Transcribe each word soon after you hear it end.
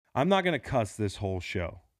I'm not going to cuss this whole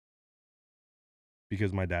show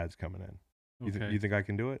because my dad's coming in. Okay. You think I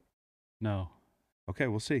can do it? No. Okay,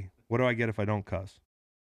 we'll see. What do I get if I don't cuss?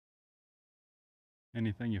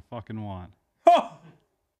 Anything you fucking want.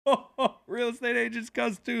 Real estate agents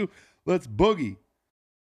cuss too. Let's boogie.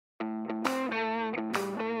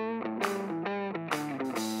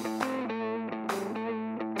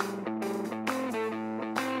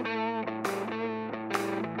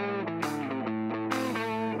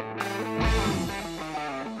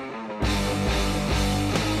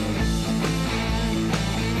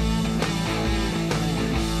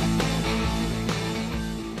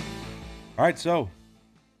 All right, so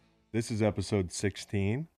this is episode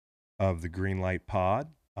 16 of the Green Light Pod.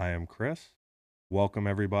 I am Chris. Welcome,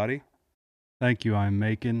 everybody. Thank you. I'm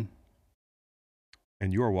Macon.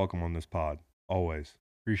 And you are welcome on this pod, always.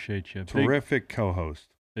 Appreciate you. Terrific co-host.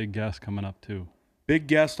 Big guest coming up, too. Big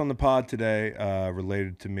guest on the pod today,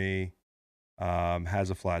 related to me, has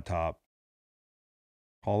a flat top.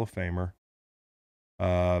 Hall of Famer.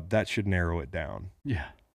 That should narrow it down. Yeah.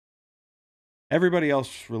 Everybody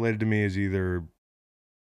else related to me is either...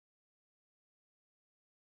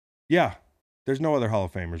 Yeah, there's no other Hall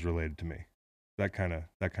of Famers related to me. That kind of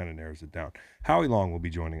narrows it down. Howie Long will be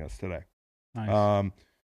joining us today. Nice.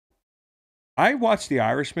 I watched The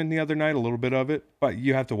Irishman the other night, a little bit of it, but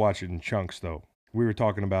you have to watch it in chunks, though. We were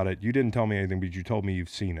talking about it. You didn't tell me anything, but you told me you've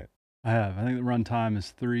seen it. I have. I think the run time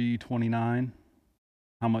is 3:29.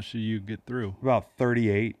 How much do you get through? About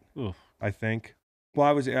 38, Oof. I think.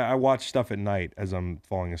 Well, I watch stuff at night as I'm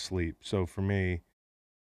falling asleep. So for me,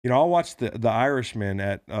 I'll watch the Irishman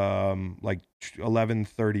at like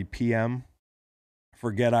 11:30 p.m.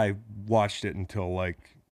 Forget I watched it until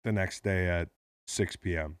like the next day at 6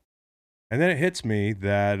 p.m. And then it hits me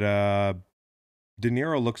that De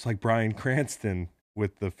Niro looks like Bryan Cranston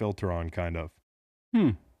with the filter on, kind of.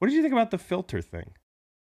 What did you think about the filter thing?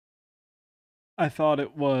 I thought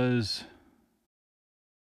it was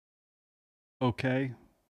okay.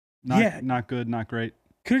 Not good, not great.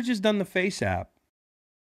 Could have just done the Face app.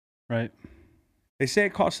 Right. They say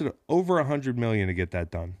it costed over $100 million to get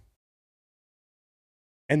that done.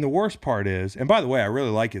 And the worst part is, and by the way, I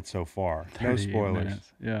really like it so far. No spoilers.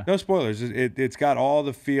 Minutes. Yeah. No spoilers. It's got all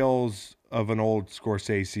the feels of an old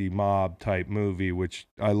Scorsese mob type movie, which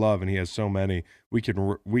I love, and he has so many. We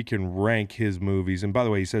can rank his movies. And by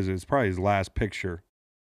the way, he says it's probably his last picture.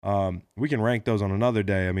 We can rank those on another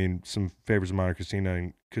day. I mean, some favorites of mine are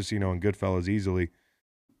Casino and Goodfellas easily.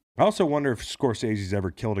 I also wonder if Scorsese's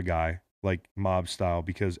ever killed a guy like mob style,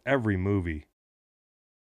 because every movie,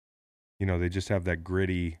 they just have that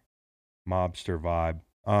gritty mobster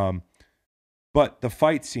vibe. But the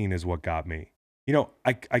fight scene is what got me.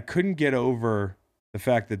 I couldn't get over the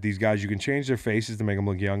fact that these guys, you can change their faces to make them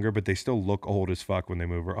look younger, but they still look old as fuck when they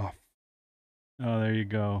move. Oh, there you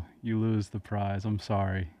go. You lose the prize. I'm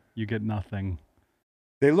sorry. You get nothing.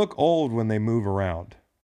 They look old when they move around.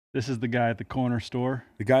 This is the guy at the corner store.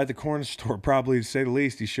 The guy at the corner store, probably, to say the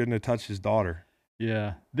least, he shouldn't have touched his daughter.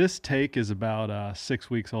 Yeah. This take is about 6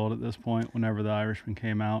 weeks old at this point, whenever The Irishman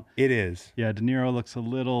came out. It is. Yeah, De Niro looks a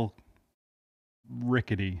little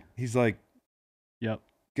rickety. He's like, yep,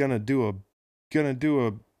 gonna do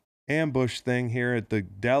a ambush thing here at the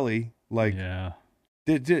deli. Like, yeah.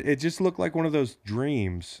 It just looked like one of those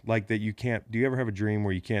dreams, like that you can't. Do you ever have a dream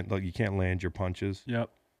where you can't land your punches? Yep.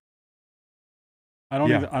 I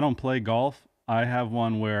don't play golf. I have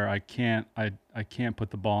one where I can't put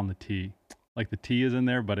the ball on the tee. Like, the tee is in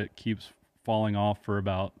there, but it keeps falling off for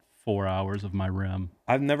about 4 hours of my rim.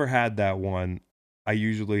 I've never had that one. I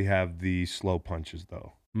usually have the slow punches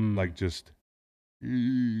though. Like just,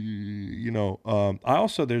 I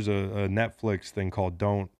also, there's a Netflix thing called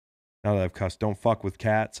Now that I've cussed, Don't Fuck with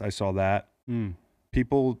Cats. I saw that.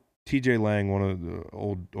 People, TJ Lang, one of the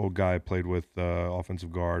old guy I played with,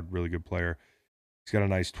 offensive guard, really good player. He's got a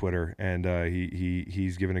nice Twitter, and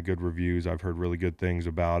he's given it good reviews. I've heard really good things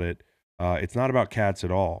about it. It's not about cats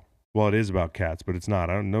at all. Well, it is about cats, but it's not.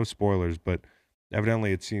 No spoilers, but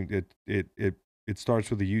evidently it seemed it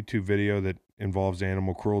starts with a YouTube video that involves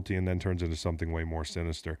animal cruelty and then turns into something way more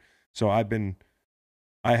sinister. So I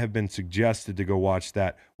have been suggested to go watch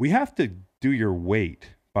that. We have to do your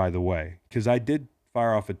weight, by the way, because I did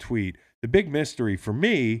fire off a tweet. The big mystery for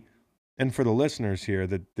me and for the listeners here,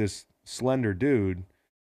 that this slender dude,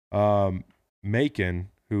 Macon,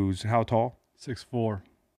 who's how tall? 6'4".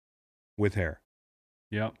 With hair.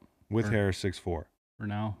 Yep. With hair, 6'4". For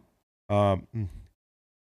now.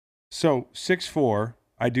 So 6'4",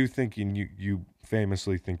 I do think you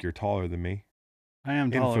famously think you're taller than me. I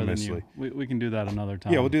am taller than you. We can do that another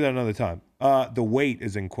time. Yeah, we'll do that another time. The weight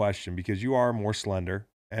is in question because you are more slender,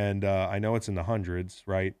 and I know it's in the hundreds,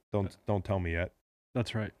 right? Don't tell me yet.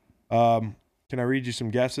 That's right. Can I read you some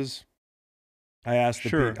guesses? I asked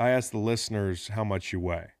the listeners how much you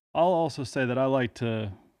weigh. I'll also say that I like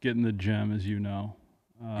to get in the gym, as you know.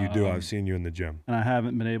 You do. I've seen you in the gym. And I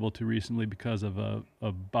haven't been able to recently because of a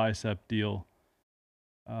bicep deal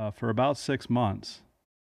for about 6 months.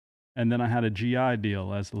 And then I had a GI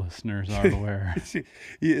deal, as the listeners are aware.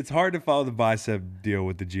 It's hard to follow the bicep deal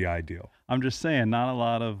with the GI deal. I'm just saying, not a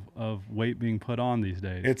lot of weight being put on these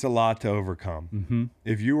days. It's a lot to overcome. Mm-hmm.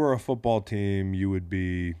 If you were a football team, you would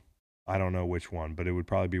be, I don't know which one, but it would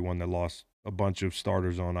probably be one that lost a bunch of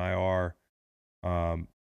starters on IR.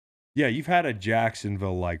 Yeah, you've had a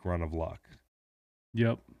Jacksonville-like run of luck.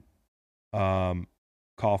 Yep.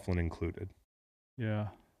 Coughlin included. Yeah.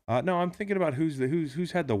 No, I'm thinking about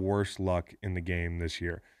who's had the worst luck in the game this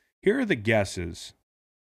year. Here are the guesses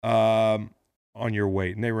on your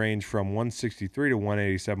weight, and they range from 163 to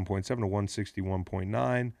 187.7 to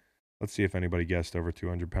 161.9. Let's see if anybody guessed over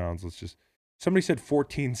 200 pounds. Somebody said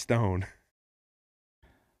 14 stone.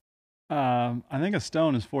 I think a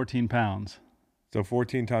stone is 14 pounds. So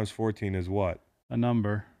 14 times 14 is what? A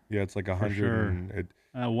number. Yeah, it's like 100. Sure.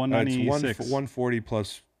 196. It's 140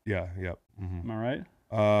 plus. Yeah, yep. Mm-hmm. Am I right?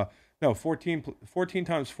 No, 14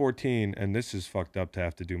 times 14, and this is fucked up to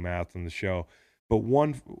have to do math on the show, but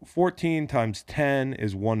 14 times 10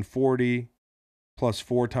 is 140, plus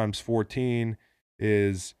 4 times 14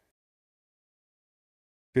 is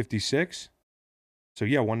 56. So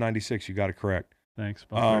yeah, 196, you got it correct. Thanks,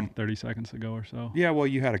 about 30 seconds ago or so. Yeah, well,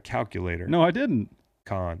 you had a calculator. No, I didn't.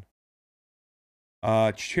 Con.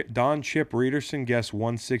 Don Chip Reederson guessed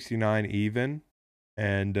 169 even,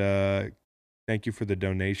 and thank you for the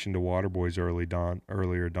donation to Waterboys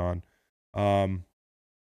earlier, Don.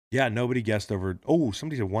 Yeah, nobody guessed over. Oh,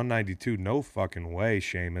 somebody said 192. No fucking way,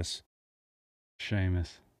 Seamus.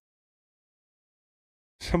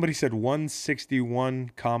 Somebody said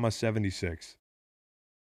 161,76.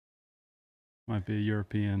 Might be a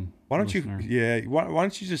European. Why don't listener. why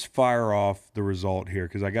don't you just fire off the result here?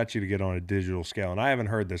 Because I got you to get on a digital scale, and I haven't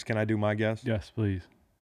heard this. Can I do my guess? Yes, please.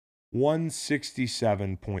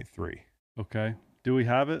 167.3. Okay. Do we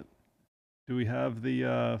have it? Do we have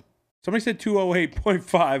the... Somebody said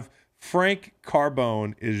 208.5. Frank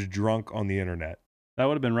Carbone is drunk on the internet. That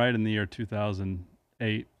would have been right in the year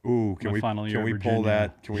 2008. Ooh, can we pull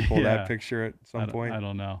that? Can we pull that picture at some point? I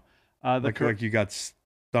don't know. Like you got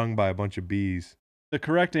stung by a bunch of bees. The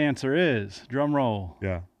correct answer is, drum roll.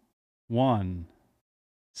 Yeah.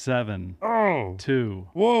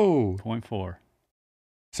 172.4.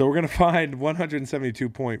 So we're going to find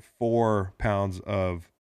 172.4 pounds of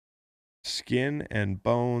skin and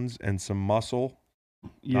bones and some muscle.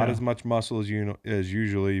 Yeah. Not as much muscle as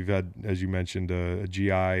usually. You've had, as you mentioned, a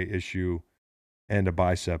GI issue and a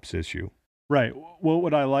biceps issue. Right. What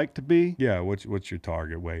would I like to be? Yeah. What's your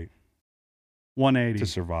target weight? 180. To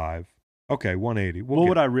survive. Okay, 180. What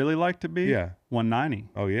would I really like to be? Yeah. 190.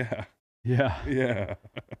 Oh, yeah. Yeah. Yeah.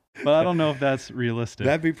 But I don't know if that's realistic.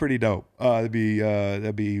 That'd be pretty dope. That'd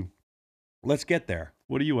be. Let's get there.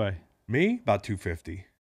 What do you weigh? Me? About 250.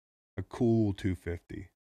 A cool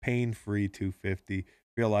 250. Pain-free 250.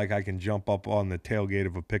 Feel like I can jump up on the tailgate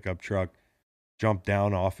of a pickup truck, jump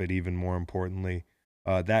down off it even more importantly.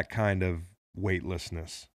 That kind of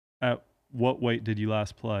weightlessness. At what weight did you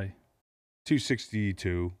last play?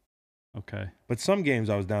 262. Okay. But some games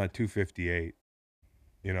I was down at 258.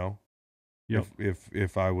 You know? Yep.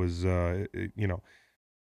 If I was, I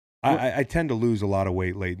tend to lose a lot of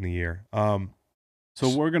weight late in the year.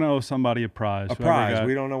 So we're going to owe somebody a prize. A prize.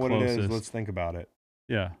 We don't know what it is. Let's think about it.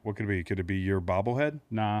 Yeah. What could it be? Could it be your bobblehead?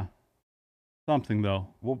 Nah. Something, though.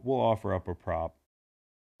 We'll offer up a prop.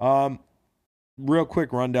 Real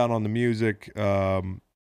quick rundown on the music.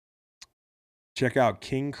 Check out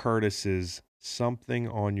King Curtis's Something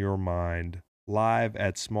on Your Mind live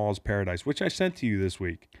at Small's Paradise, which I sent to you this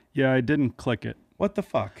week. Yeah, I didn't click it. What the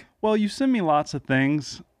fuck? Well, you send me lots of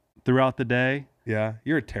things throughout the day. Yeah,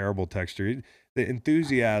 you're a terrible texter. The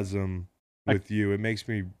enthusiasm with you, it makes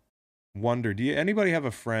me wonder, anybody have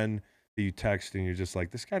a friend that you text and you're just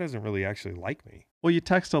like, this guy doesn't really actually like me? Well, you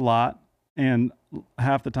text a lot, and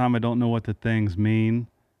half the time I don't know what the things mean.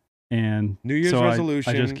 And New Year's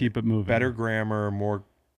resolution, I just keep it moving. Better grammar, more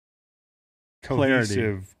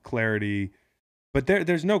cohesive clarity. But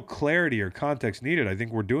there's no clarity or context needed. I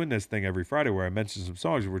think we're doing this thing every Friday where I mention some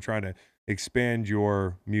songs. We're trying to expand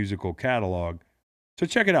your musical catalog. So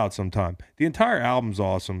check it out sometime. The entire album's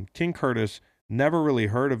awesome. King Curtis, never really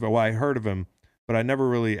heard of him. Well, I heard of him, but I never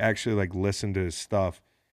really actually listened to his stuff.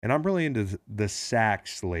 And I'm really into the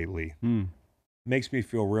sax lately. Makes me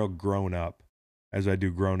feel real grown up. as I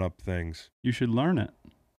do grown-up things. You should learn it.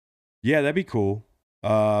 Yeah, that'd be cool.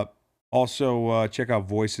 Also, check out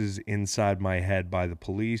Voices Inside My Head by The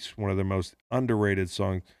Police, one of their most underrated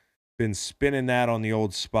songs. Been spinning that on the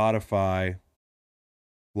old Spotify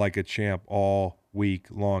like a champ all week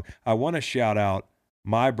long. I want to shout out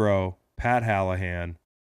my bro, Pat Hallahan,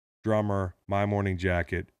 drummer, My Morning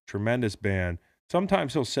Jacket, tremendous band.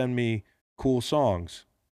 Sometimes he'll send me cool songs.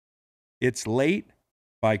 It's Late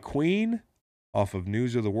by Queen off of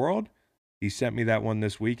News of the World. He sent me that one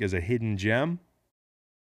this week as a hidden gem.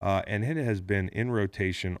 And it has been in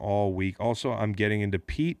rotation all week. Also, I'm getting into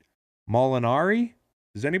Pete Molinari.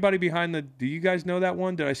 Is anybody behind do you guys know that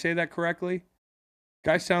one? Did I say that correctly?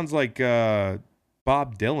 Guy sounds like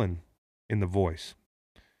Bob Dylan in the voice.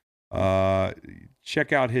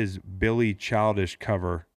 Check out his Billy Childish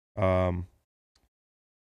cover. I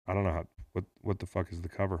don't know what the fuck is the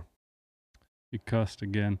cover. You cussed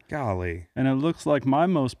again. Golly. And it looks like my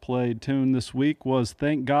most played tune this week was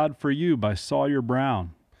Thank God for You by Sawyer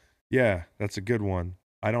Brown. Yeah, that's a good one.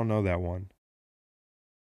 I don't know that one.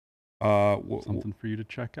 Something for you to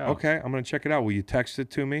check out. Okay, I'm going to check it out. Will you text it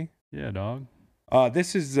to me? Yeah, dog.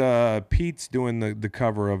 This is Pete's doing the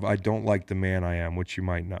cover of I Don't Like the Man I Am, which you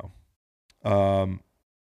might know. And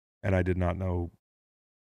I did not know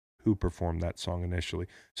who performed that song initially.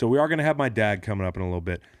 So we are going to have my dad coming up in a little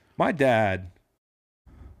bit. My dad,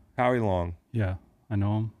 Howie Long. Yeah, I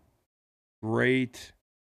know him. Great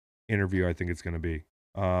interview, I think it's going to be.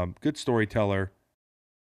 Good storyteller.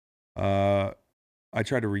 I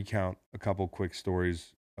tried to recount a couple quick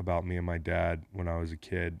stories about me and my dad when I was a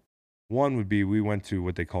kid. One would be we went to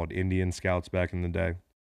what they called Indian Scouts back in the day,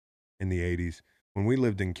 in the 80s. When we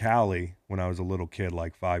lived in Cali, when I was a little kid,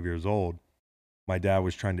 like 5 years old, my dad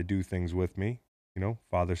was trying to do things with me,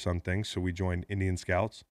 father-son things. So we joined Indian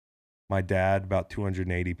Scouts. My dad, about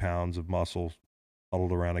 280 pounds of muscle,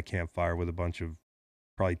 huddled around a campfire with a bunch of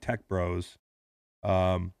probably tech bros.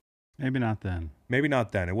 Maybe not then. Maybe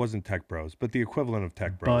not then. It wasn't tech bros, but the equivalent of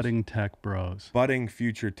tech bros. Budding tech bros. Budding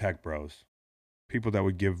future tech bros. People that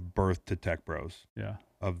would give birth to tech bros. Yeah.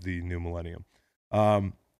 Of the new millennium.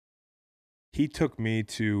 He took me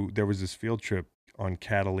there was this field trip on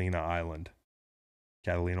Catalina Island.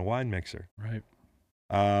 Catalina wine mixer. Right.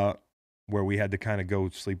 Where we had to kind of go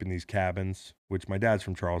sleep in these cabins, which my dad's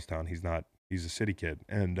from Charlestown. He's a city kid.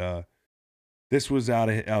 And this was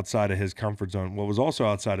outside of his comfort zone. What was also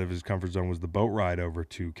outside of his comfort zone was the boat ride over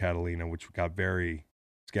to Catalina, which got very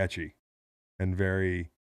sketchy and a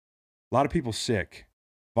lot of people sick,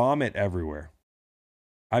 vomit everywhere.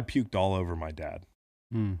 I puked all over my dad.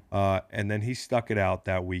 And then he stuck it out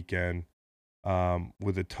that weekend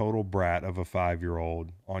with a total brat of a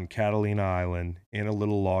 5-year-old on Catalina Island in a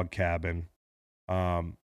little log cabin.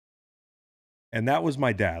 And that was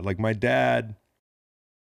my dad. Like my dad,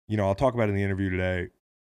 I'll talk about it in the interview today,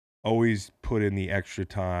 always put in the extra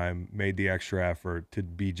time, made the extra effort to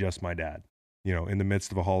be just my dad, in the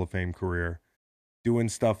midst of a Hall of Fame career, doing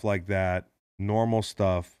stuff like that, normal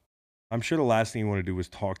stuff. I'm sure the last thing he wanted to do was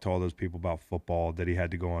talk to all those people about football that he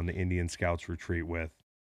had to go on the Indian Scouts retreat with.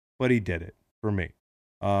 But he did it for me.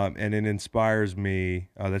 And it inspires me.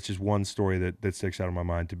 That's just one story that sticks out of my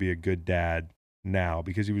mind, to be a good dad now,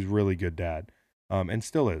 because he was really good dad and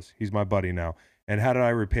still is. He's my buddy now. And how did I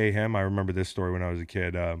repay him? I remember this story when I was a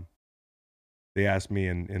kid. They asked me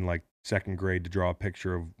in like second grade to draw a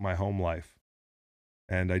picture of my home life.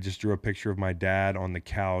 And I just drew a picture of my dad on the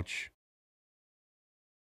couch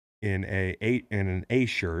in an A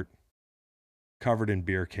shirt covered in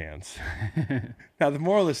beer cans. Now, the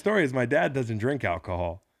moral of the story is my dad doesn't drink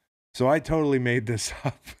alcohol. So I totally made this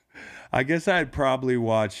up. I guess I had probably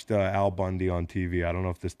watched Al Bundy on TV. I don't know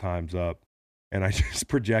if this time's up. And I just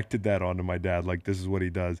projected that onto my dad. Like, this is what he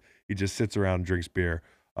does. He just sits around and drinks beer.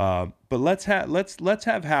 But let's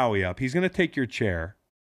have Howie up. He's going to take your chair,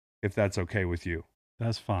 if that's okay with you.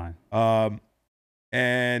 That's fine.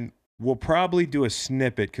 And we'll probably do a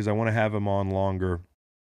snippet because I want to have him on longer.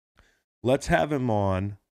 Let's have him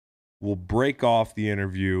on. We'll break off the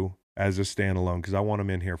interview as a standalone because I want him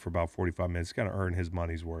in here for about 45 minutes. He's got to earn his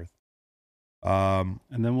money's worth. And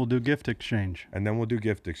then we'll do gift exchange.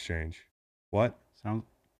 What? The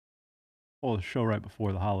show right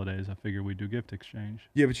before the holidays. I figured we'd do gift exchange.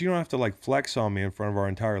 Yeah, but you don't have to like flex on me in front of our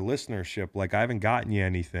entire listenership. Like, I haven't gotten you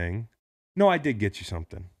anything. No, I did get you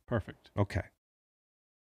something. Perfect. Okay.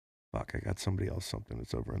 Fuck, I got somebody else something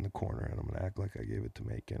that's over in the corner, and I'm going to act like I gave it to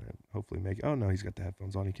Macon and hopefully Macon. Oh, no, he's got the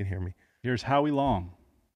headphones on. He can hear me. Here's Howie Long.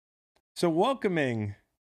 So welcoming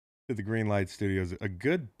to the Green Light Studios a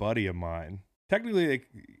good buddy of mine. Technically,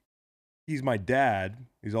 he's my dad.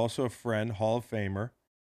 He's also a friend, Hall of Famer,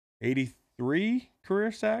 83 3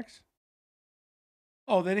 career sacks.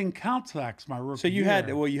 Oh, they didn't count sacks my rookie year.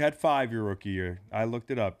 So you had 5 your rookie year. I looked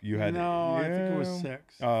it up. You had I think it was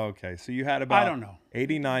 6. Oh, okay. So you had about I don't know.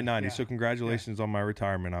 89, 90. Yeah. So congratulations on my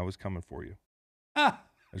retirement. I was coming for you. I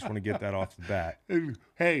just want to get that off the bat.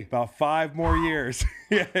 Hey, about 5 more years.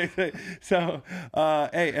 So,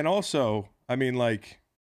 hey, and also, I mean, like,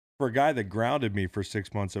 for a guy that grounded me for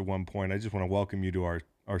 6 months at one point, I just want to welcome you to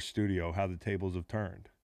our studio. How the tables have turned.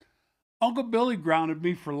 Uncle Billy grounded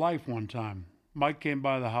me for life one time. Mike came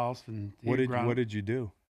by the house and what did you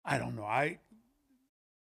do? I don't know.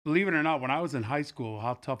 Believe it or not, when I was in high school,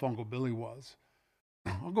 how tough Uncle Billy was.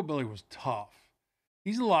 Uncle Billy was tough.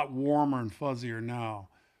 He's a lot warmer and fuzzier now.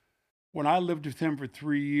 When I lived with him for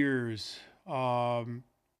 3 years, I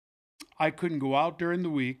couldn't go out during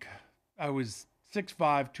the week. I was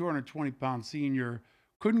 6'5", 220-pound senior.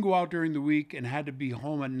 Couldn't go out during the week and had to be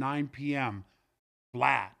home at 9 p.m.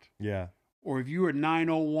 flat. Yeah. Or if you were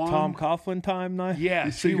 9:01. Tom Coughlin time night?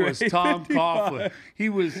 Yes, he was Tom Coughlin. He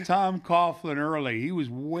was Tom Coughlin early. He was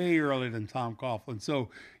way earlier than Tom Coughlin. So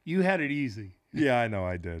you had it easy. Yeah, I know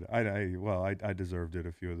I did. I deserved it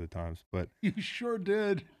a few of the times, but you sure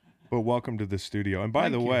did. But welcome to the studio. And by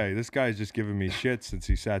the way, this guy's just giving me shit since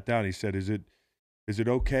he sat down. He said, "Is it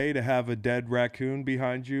okay to have a dead raccoon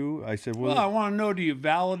behind you?" I said, "Well, I want to know, do you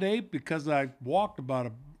validate? Because I walked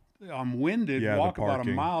I'm winded. Yeah, walked about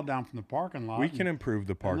a mile down from the parking lot. We can improve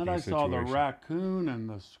the parking situation. And then I saw the raccoon and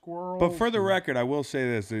the squirrel. But for the record, I will say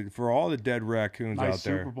this: for all the dead raccoons out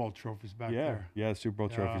there, Super Bowl trophies back there. Yeah, Super Bowl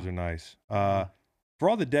trophies are nice. For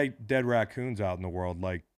all the dead raccoons out in the world,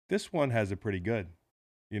 like this one has it pretty good.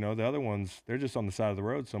 You know, the other ones, they're just on the side of the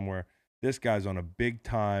road somewhere. This guy's on a big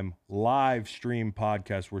time live stream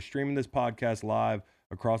podcast. We're streaming this podcast live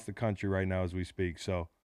across the country right now as we speak. So.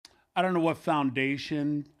 I don't know what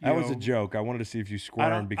foundation. That was a joke. I wanted to see if you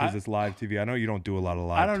squirmed because it's live TV. I know you don't do a lot of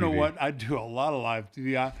live TV. I don't know what I do. A lot of live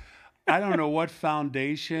TV. I don't know what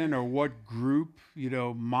foundation or what group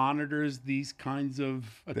monitors these kinds of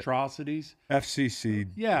atrocities. FCC.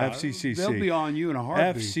 Yeah, FCCC. They'll be on you in a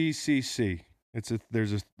heartbeat. FCCC.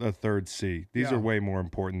 There's a third C. These are way more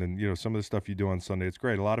important than some of the stuff you do on Sunday. It's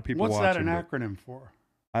great. A lot of people. What's that an acronym for?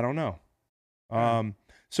 I don't know.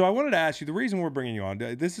 So I wanted to ask you, the reason we're bringing you on,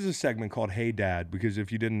 this is a segment called Hey Dad, because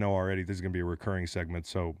if you didn't know already, this is going to be a recurring segment,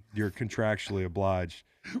 so you're contractually obliged.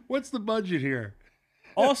 What's the budget here?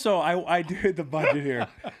 Also, I do the budget here,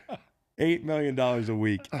 $8 million a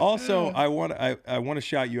week. Also, I want to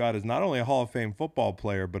shout you out as not only a Hall of Fame football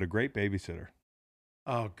player, but a great babysitter.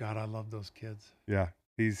 Oh, God, I love those kids. Yeah,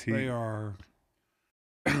 they are,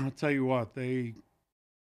 I'll tell you what,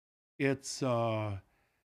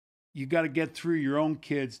 you got to get through your own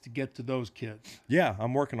kids to get to those kids. Yeah,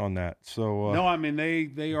 I'm working on that. So no, I mean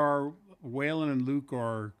they are. Waylon and Luke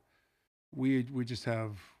are. We just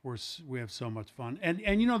have we have so much fun, and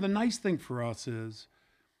the nice thing for us is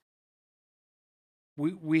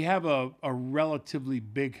we have a relatively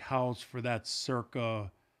big house for that circa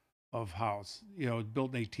of house. Built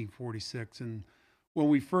in 1846, and when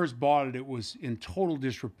we first bought it, it was in total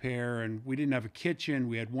disrepair, and we didn't have a kitchen.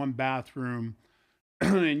 We had one bathroom.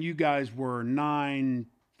 And you guys were 9,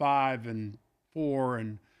 5, and 4,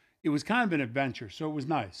 and it was kind of an adventure, so it was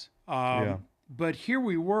nice. But here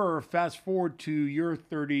we were, fast forward to you're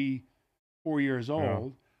 34 years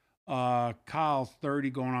old. Yeah. Kyle's 30,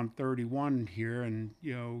 going on 31 here, and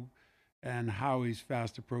and Howie's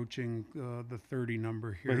fast approaching the 30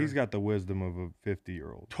 number here. But he's got the wisdom of a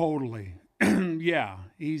 50-year-old. Totally. Yeah,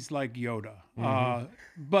 he's like Yoda. Mm-hmm.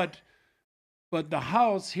 But the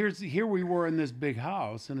house, here we were in this big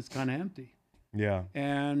house, and it's kind of empty. Yeah.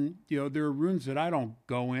 And, there are rooms that I don't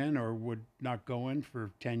go in or would not go in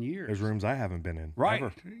for 10 years. There's rooms I haven't been in. Right.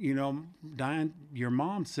 Ever. Diane, your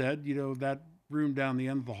mom said, that room down the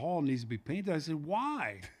end of the hall needs to be painted. I said,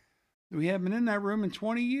 why? We haven't been in that room in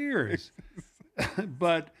 20 years.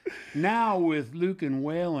 But now with Luke and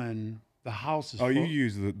Waylon, the house is full. Oh, you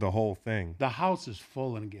use the whole thing. The house is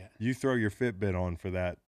full again. You throw your Fitbit on for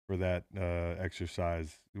that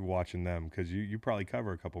exercise, watching them, because you probably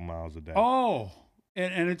cover a couple miles a day. Oh,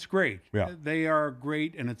 and it's great. Yeah. They are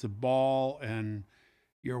great, and it's a ball, and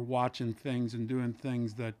you're watching things and doing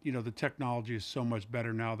things that, the technology is so much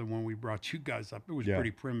better now than when we brought you guys up. It was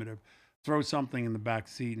pretty primitive. Throw something in the back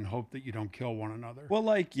seat and hope that you don't kill one another. Well,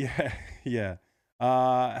 yeah.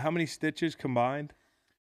 How many stitches combined?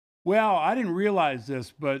 Well, I didn't realize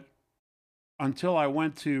this, but until I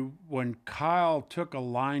went to when Kyle took a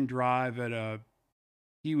line drive at a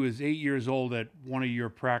He was 8 years old at one of your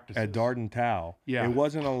practices. At Darden Towel. Yeah. It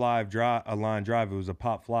wasn't a line drive. It was a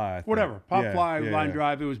pop fly. I think. Whatever. Pop fly, line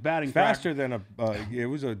drive. It was batting faster than it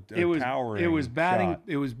was a towering It was batting. shot.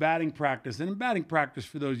 It was batting practice. And in batting practice,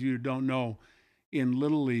 for those of you who don't know, in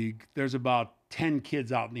Little League, there's about 10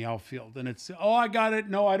 kids out in the outfield. And it's, oh, I got it.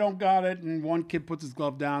 No, I don't got it. And one kid puts his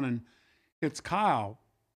glove down, and it's Kyle.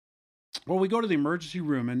 Well, we go to the emergency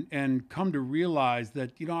room and come to realize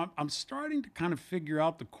that, I'm starting to kind of figure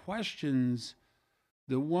out the questions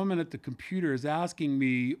the woman at the computer is asking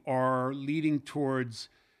me are leading towards,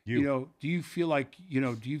 do you feel like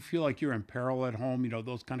you're in peril at home?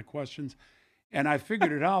 Those kind of questions. And I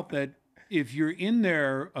figured it out that if you're in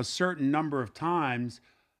there a certain number of times,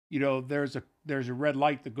 there's a red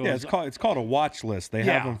light that goes. Yeah, it's called a watch list. They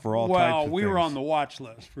have them for all types of things. Well, we were on the watch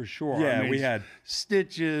list for sure. Yeah, we had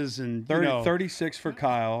stitches and 36 for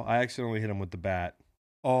Kyle. I accidentally hit him with the bat.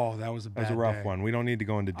 Oh, that was a rough one. We don't need to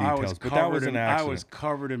go into details, but that was an accident. I was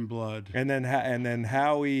covered in blood. And then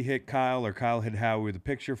Howie hit Kyle, or Kyle hit Howie with a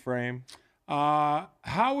picture frame.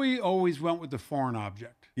 Howie always went with the foreign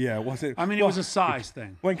object. Yeah, it wasn't. I mean, it was a size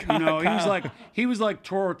thing. When Kyle, he was like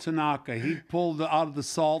Toro Tanaka. He'd pull out of the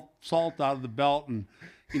salt out of the belt and,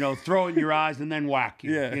 throw it in your eyes and then whack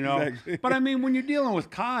you. Yeah, exactly. But I mean, when you're dealing with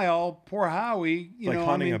Kyle, poor Howie, like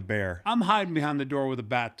hunting a bear. I'm hiding behind the door with a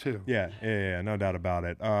bat too. Yeah, no doubt about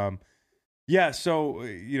it. So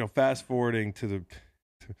fast forwarding to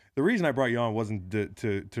the reason I brought you on wasn't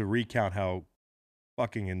to recount how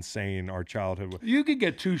fucking insane our childhood was. You could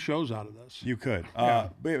get 2 shows out of this. You could.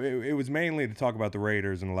 But it was mainly to talk about the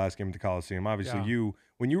Raiders in the last game at the Coliseum. Obviously,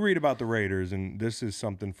 when you read about the Raiders, and this is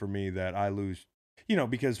something for me that I lose,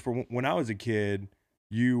 because when I was a kid,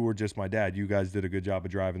 you were just my dad. You guys did a good job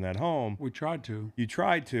of driving that home. We tried to. You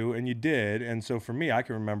tried to, and you did. And so for me, I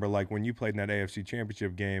can remember like when you played in that AFC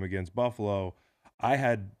Championship game against Buffalo, I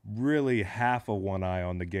had really half of one eye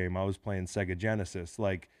on the game. I was playing Sega Genesis.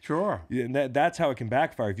 Sure. And that's how it can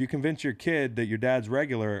backfire. If you convince your kid that your dad's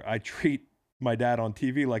regular, I treat my dad on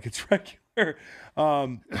TV like it's regular.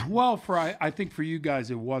 Well, I think for you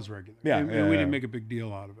guys, it was regular. Yeah. We didn't make a big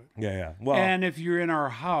deal out of it. Yeah. Well, and if you're in our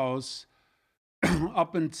house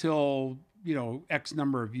up until, X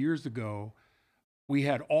number of years ago, we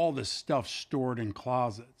had all this stuff stored in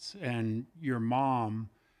closets. And your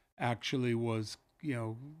mom actually was,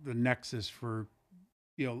 the nexus for,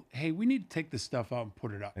 hey, we need to take this stuff out and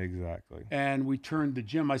put it up. Exactly. And we turned the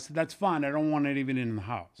gym. I said, that's fine. I don't want it even in the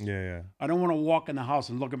house. Yeah. I don't want to walk in the house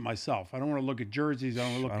and look at myself. I don't want to look at jerseys.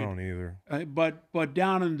 I don't either. But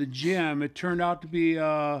down in the gym, it turned out to be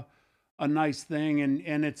a nice thing,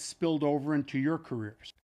 and it spilled over into your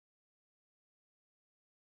careers.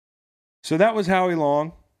 So that was Howie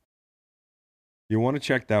Long. You want to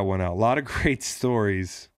check that one out. A lot of great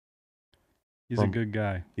stories. He's a good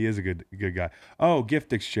guy. He is a good guy. Oh,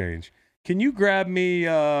 gift exchange. Can you grab me,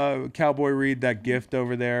 Cowboy Reed, that gift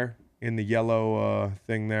over there in the yellow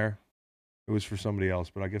thing there? It was for somebody else,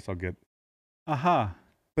 but I guess I'll get. Aha.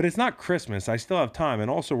 But it's not Christmas. I still have time. And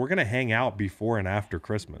also, we're going to hang out before and after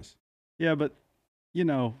Christmas. Yeah, but,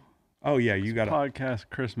 Oh, yeah, you got to. Podcast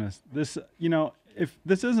Christmas. This, if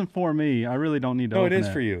this isn't for me, I really don't need to open it is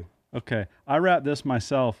for you. Okay. I wrapped this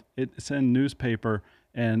myself. It's in newspaper.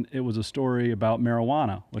 And it was a story about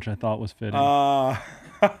marijuana, which I thought was fitting.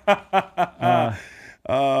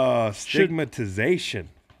 Stigmatization.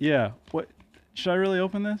 What? Should I really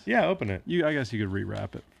open this? Yeah, open it. I guess you could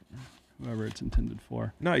rewrap it for whoever it's intended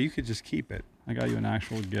for. No, you could just keep it. I got you an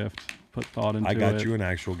actual gift. Put thought into it. I got you an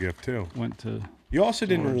actual gift, too. Went to. You also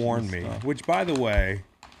didn't warn me, which, by the way,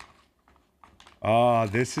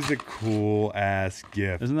 this is a cool-ass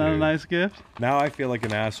gift. Isn't that a nice gift? Now I feel like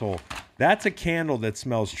an asshole. That's a candle that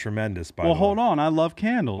smells tremendous, by the way. Well, hold on. I love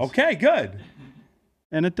candles. Okay, good.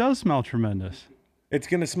 And it does smell tremendous. It's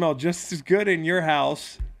going to smell just as good in your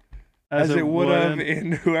house as it would have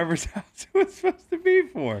in whoever's house it was supposed to be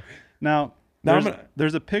for. Now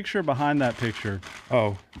there's a picture behind that picture.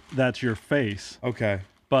 Oh. That's your face. Okay.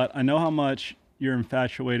 But I know how much you're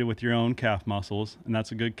infatuated with your own calf muscles, and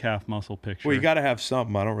that's a good calf muscle picture. Well, you got to have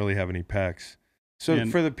something. I don't really have any pecs. So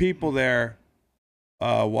for the people there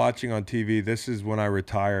watching on TV, this is when I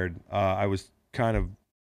retired. I was kind of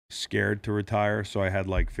scared to retire, so I had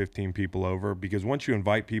like 15 people over, because once you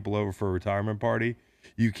invite people over for a retirement party,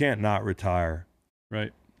 you can't not retire.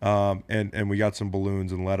 Right. And we got some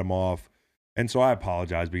balloons and let them off. And so I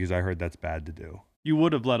apologize, because I heard that's bad to do. You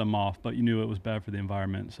would have let them off, but you knew it was bad for the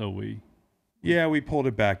environment, so we pulled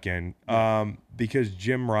it back in. Because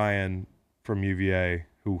Jim Ryan from UVA,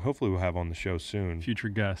 who hopefully we'll have on the show soon. Future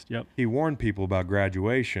guest, yep. He warned people about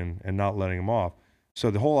graduation and not letting them off. So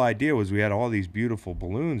the whole idea was we had all these beautiful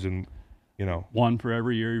balloons, and one for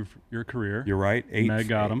every year of your career. You're right. Meg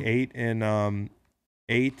got them. 8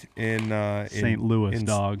 in St. Louis,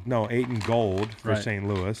 dog. No, 8 in gold for St.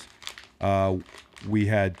 Louis. We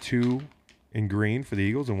had 2 in green for the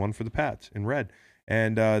Eagles and 1 for the Pats in red,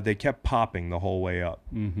 and they kept popping the whole way up.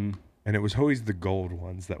 Mm-hmm. And it was always the gold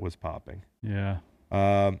ones that was popping. Yeah.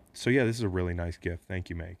 So yeah, this is a really nice gift. Thank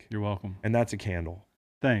you, Meg. You're welcome. And that's a candle.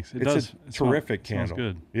 Thanks. It's a terrific candle.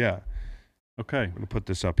 Smells good. Yeah. Okay. I'm gonna put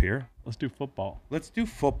this up here. Let's do football. Let's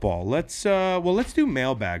do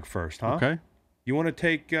mailbag first, huh? Okay. You want to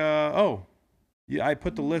take? Yeah, I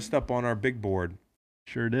put the list up on our big board.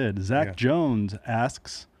 Sure did. Zach Jones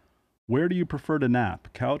asks, "Where do you prefer to nap?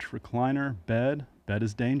 Couch, recliner, bed? Bed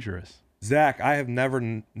is dangerous." Zach, I have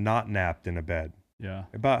never not napped in a bed. Yeah.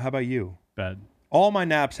 How about you? Bed. All my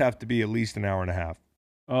naps have to be at least an hour and a half.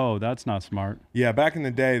 Oh, that's not smart. Yeah, back in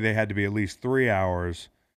the day, they had to be at least 3 hours.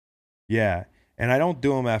 Yeah, and I don't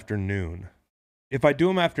do them after noon. If I do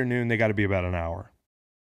them after noon, they got to be about an hour.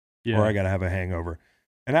 Yeah. Or I got to have a hangover.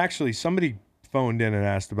 And actually, somebody phoned in and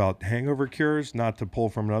asked about hangover cures, not to pull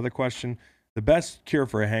from another question. The best cure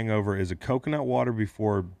for a hangover is a coconut water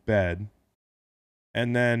before bed,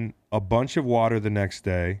 and then a bunch of water the next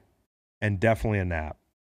day, and definitely a nap.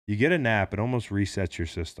 You get a nap, it almost resets your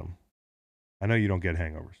system. I know you don't get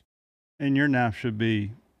hangovers. And your nap should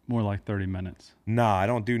be more like 30 minutes. Nah, I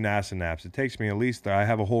don't do NASA naps. It takes me at least, I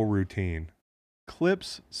have a whole routine.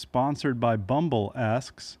 Clips, sponsored by Bumble,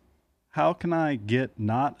 asks, "How can I get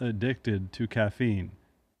not addicted to caffeine?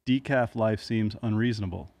 Decaf life seems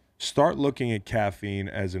unreasonable." Start looking at caffeine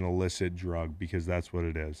as an illicit drug, because that's what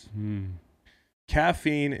it is.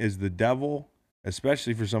 Caffeine is the devil,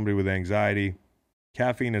 especially for somebody with anxiety.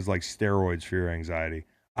 Caffeine is like steroids for your anxiety.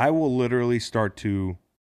 I will literally start to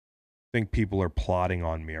think people are plotting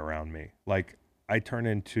on me around me. Like, I turn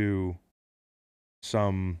into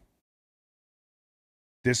some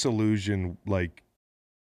disillusioned,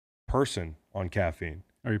 person on caffeine.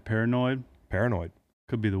 Are you paranoid? Paranoid.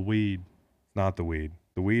 Could be the weed. Not the weed.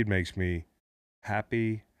 The weed makes me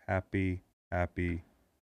happy. Shout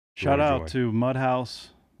joy. out to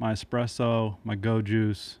Mudhouse, my espresso, my Go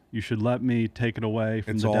Juice. You should let me take it away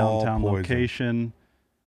from the downtown location.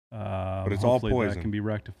 But it's all poison. That can be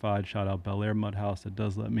rectified. Shout out Bel Air Mudhouse that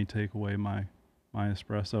does let me take away my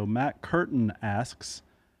espresso. Matt Curtin asks,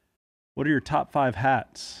 "What are your top 5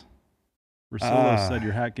 hats?" Rosillo said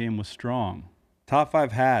your hat game was strong. Top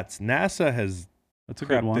 5 hats. NASA has That's a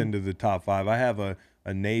crept good one. into the top 5. I have a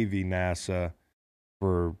Navy NASA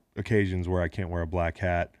for occasions where I can't wear a black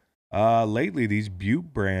hat. Lately, these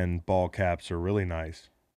Butte brand ball caps are really nice.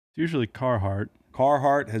 It's usually Carhartt.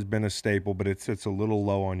 Carhartt has been a staple, but it sits a little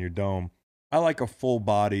low on your dome. I like a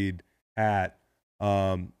full-bodied hat.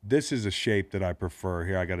 This is a shape that I prefer.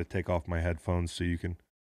 Here, I got to take off my headphones so you can,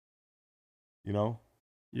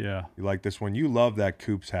 Yeah. You like this one? You love that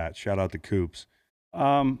Coops hat. Shout out to Coops.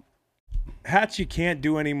 Hats you can't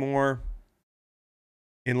do anymore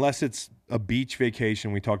unless it's a beach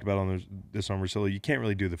vacation. We talked about this on Rosillo. You can't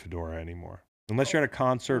really do the fedora anymore unless you're at a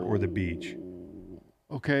concert or the beach.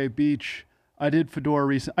 Okay, beach. I did fedora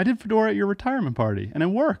recently. I did fedora at your retirement party, and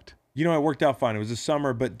it worked. It worked out fine. It was the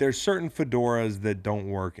summer, but there's certain fedoras that don't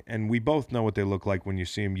work, and we both know what they look like when you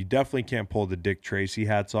see them. You definitely can't pull the Dick Tracy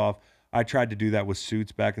hats off. I tried to do that with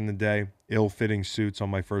suits back in the day, ill-fitting suits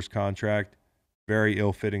on my first contract. Very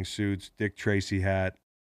ill-fitting suits, Dick Tracy hat.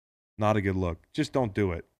 Not a good look. Just don't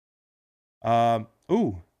do it. Nah.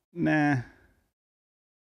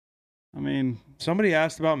 I mean, somebody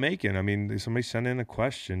asked about Macon. Somebody sent in a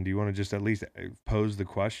question. Do you want to just at least pose the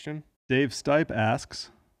question? Dave Stipe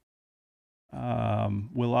asks,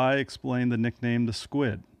 will I explain the nickname the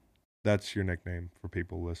Squid? That's your nickname for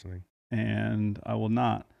people listening. And I will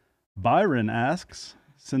not. Byron asks,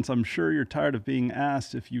 since I'm sure you're tired of being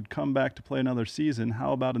asked if you'd come back to play another season,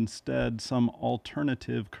 how about instead some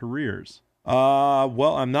alternative careers?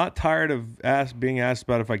 Well, I'm not tired of being asked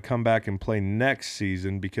about if I come back and play next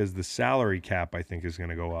season, because the salary cap, I think, is going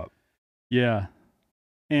to go up. Yeah.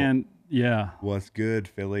 And What's good,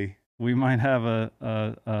 Philly? We might have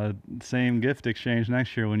a same gift exchange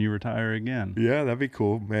next year when you retire again. Yeah, that'd be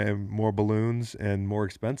cool. Man, more balloons and more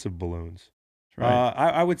expensive balloons. That's right.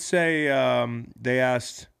 I would say they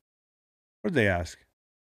asked. What did they ask?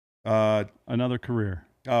 Another career.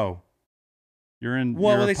 Oh. You're in.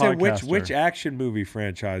 Well, they said podcaster. which action movie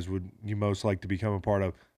franchise would you most like to become a part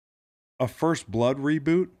of? A First Blood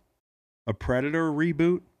reboot? A Predator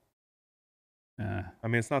reboot? Yeah.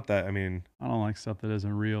 It's not that. I don't like stuff that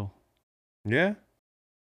isn't real. Yeah.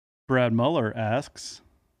 Brad Muller asks,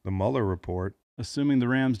 The Mueller report. Assuming the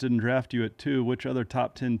Rams didn't draft you at 2, which other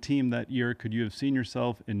top 10 team that year could you have seen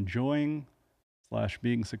yourself enjoying /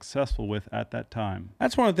 being successful with at that time?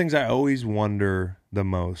 That's one of the things I always wonder the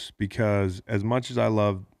most, because as much as I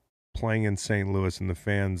love playing in St. Louis and the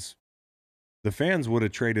fans would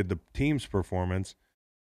have traded the team's performance.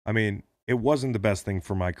 I mean, it wasn't the best thing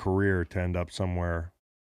for my career to end up somewhere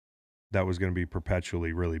that was going to be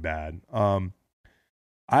perpetually really bad.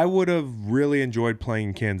 I would have really enjoyed playing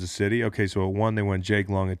in Kansas City. Okay, so at 1, they went Jake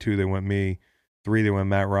Long. At 2, they went me. 3, they went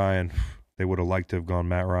Matt Ryan. They would have liked to have gone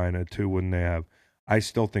Matt Ryan. At 2, wouldn't they have? I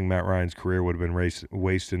still think Matt Ryan's career would have been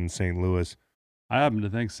wasted in St. Louis. I happen to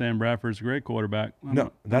think Sam Bradford's a great quarterback.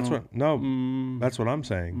 That's what I'm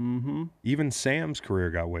saying. Mm-hmm. Even Sam's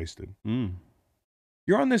career got wasted. Mm.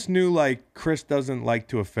 You're on this new, like, Chris doesn't like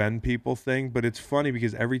to offend people thing, but it's funny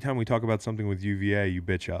because every time we talk about something with UVA, you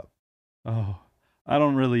bitch up. Oh, I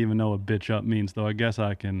don't really even know what bitch up means, though. I guess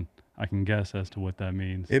I can guess as to what that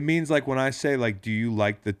means. It means, like, when I say, like, do you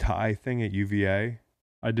like the tie thing at UVA?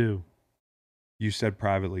 I do. You said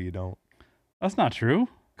privately you don't. That's not true.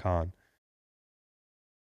 Con.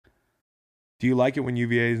 Do you like it when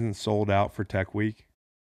UVA isn't sold out for Tech Week?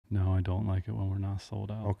 No, I don't like it when we're not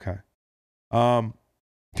sold out. Okay.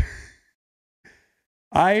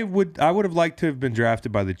 I would have liked to have been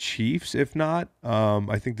drafted by the Chiefs. If not,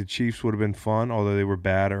 I think the Chiefs would have been fun, although they were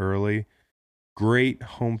bad early. Great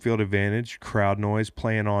home field advantage, crowd noise,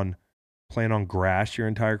 playing on grass your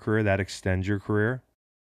entire career. That extends your career.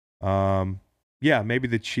 Yeah, maybe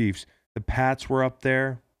the Chiefs. The Pats were up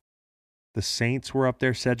there. The Saints were up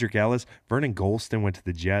there. Cedric Ellis. Vernon Golston went to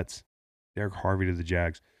the Jets. Derek Harvey to the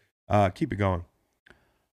Jags. Keep it going.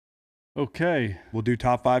 Okay. We'll do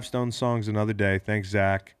top 5 Stone songs another day. Thanks,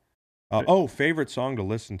 Zach. Favorite song to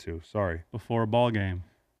listen to. Sorry. Before a ball game.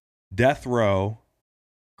 Death Row,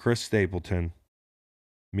 Chris Stapleton,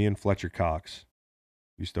 me and Fletcher Cox.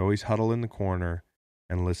 Used to always huddle in the corner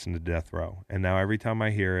and listen to Death Row. And now every time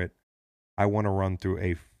I hear it, I want to run through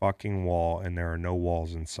a fucking wall, and there are no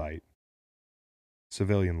walls in sight.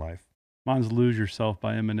 Civilian life. Mine's Lose Yourself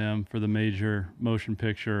by Eminem for the major motion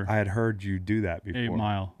picture. I had heard you do that before. 8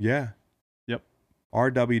 Mile. Yeah. Yep.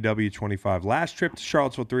 RWW25. Last trip to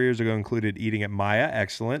Charlottesville 3 years ago included eating at Maya.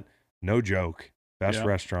 Excellent. No joke. Best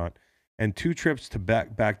restaurant. And 2 trips to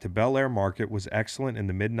back to Bel Air Market was excellent in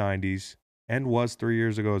the mid-90s and was 3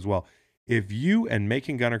 years ago as well. If you and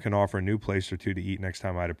Macon Gunter can offer a new place or 2 to eat next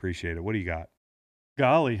time, I'd appreciate it. What do you got?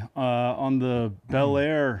 Golly. On the Bel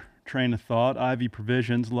Air train of thought, Ivy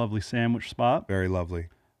Provisions, lovely sandwich spot. Very lovely.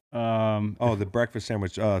 The breakfast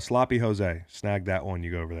sandwich. Sloppy Jose. Snag that one.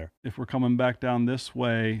 You go over there. If we're coming back down this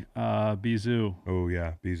way, Bizou. Oh,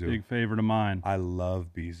 yeah. Bizou. Big favorite of mine. I love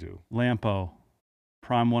Bizou. Lampo.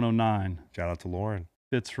 Prime 109. Shout out to Lauren.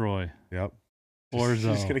 Fitzroy. Yep.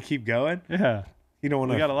 Orzo. Just going to keep going? Yeah. You don't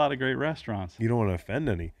want to. We got a lot of great restaurants. You don't want to offend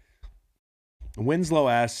any. Winslow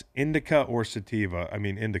asks, indica or sativa? I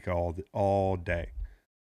mean, indica all day.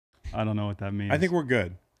 I don't know what that means. I think we're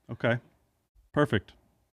good. Okay. Perfect.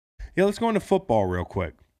 Yeah, let's go into football real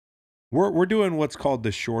quick. We're doing what's called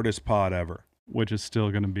the shortest pod ever. Which is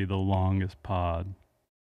still going to be the longest pod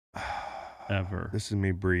ever. This is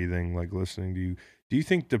me breathing, like listening to you. Do you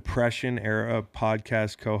think Depression era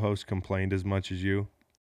podcast co-hosts complained as much as you?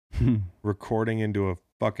 Recording into a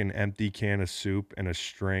fucking empty can of soup and a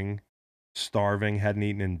string, starving, hadn't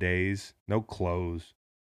eaten in days, no clothes.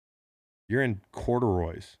 You're in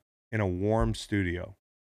corduroys in a warm studio.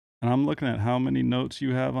 And I'm looking at how many notes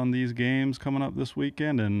you have on these games coming up this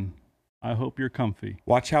weekend, and I hope you're comfy.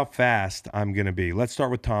 Watch how fast I'm going to be. Let's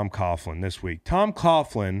start with Tom Coughlin this week. Tom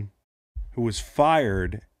Coughlin, who was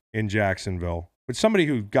fired in Jacksonville, but somebody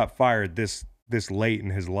who got fired this late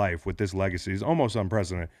in his life with this legacy is almost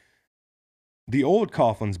unprecedented. The old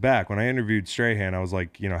Coughlin's back. When I interviewed Strahan, I was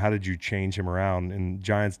like, how did you change him around in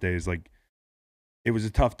Giants days? Like, it was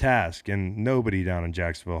a tough task, and nobody down in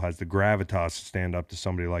Jacksonville has the gravitas to stand up to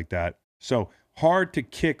somebody like that. So hard to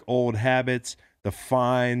kick old habits, the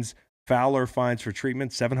fines, Fowler fines for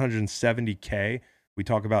treatment, $770K. We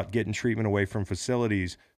talk about getting treatment away from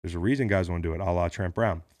facilities. There's a reason guys want to do it, a la Trent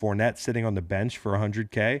Brown. Fournette sitting on the bench for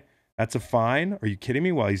 $100K. That's a fine. Are you kidding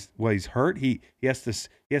me? While he's hurt, he has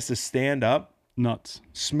to stand up. Nuts.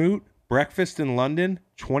 Smoot, breakfast in London,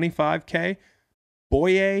 $25K.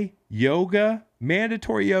 Boye, yoga,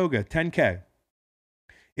 mandatory yoga, $10K.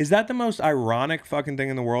 Is that the most ironic fucking thing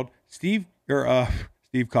in the world? Steve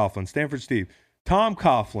Coughlin, Stanford Steve. Tom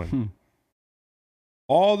Coughlin.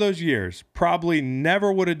 All those years, probably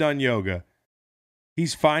never would have done yoga.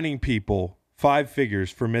 He's fining people 5 figures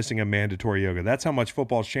for missing a mandatory yoga. That's how much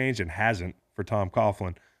football's changed and hasn't for Tom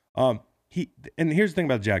Coughlin. And here's the thing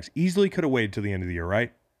about the Jags. Easily could have waited till the end of the year,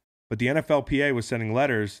 right? But the NFLPA was sending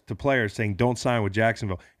letters to players saying don't sign with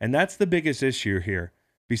Jacksonville. And that's the biggest issue here.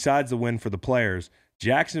 Besides the win for the players,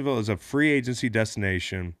 Jacksonville is a free agency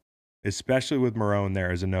destination, especially with Marone there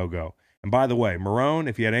as a no-go. And by the way, Marone,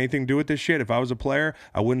 if he had anything to do with this shit, if I was a player,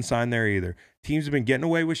 I wouldn't sign there either. Teams have been getting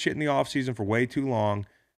away with shit in the offseason for way too long.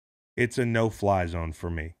 It's a no-fly zone for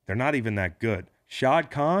me. They're not even that good. Shad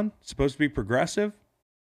Khan, supposed to be progressive,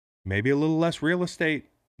 maybe a little less real estate,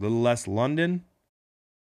 a little less London,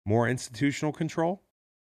 more institutional control.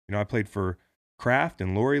 You know, I played for Kraft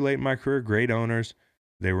and Laurie late in my career, great owners.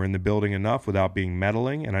 They were in the building enough without being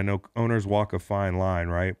meddling, and I know owners walk a fine line,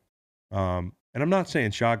 right? And I'm not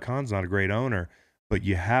saying Shad Khan's not a great owner, but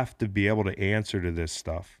you have to be able to answer to this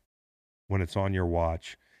stuff when it's on your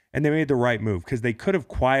watch. And they made the right move because they could have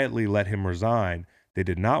quietly let him resign. They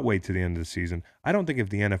did not wait to the end of the season. I don't think if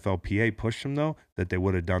the NFLPA pushed him, though, that they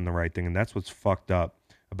would have done the right thing, and that's what's fucked up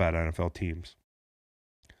about NFL teams.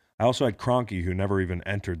 I also had Kroenke, who never even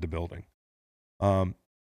entered the building.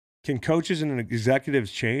 Can coaches and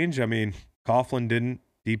executives change? I mean, Coughlin didn't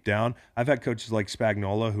deep down. I've had coaches like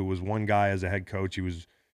Spagnuolo, who was one guy as a head coach. He was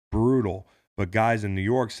brutal, but guys in New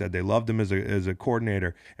York said they loved him as a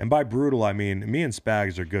coordinator. And by brutal, I mean, me and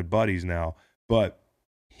Spags are good buddies now, but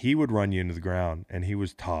he would run you into the ground, and he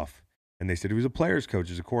was tough. And they said he was a player's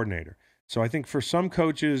coach as a coordinator. So I think for some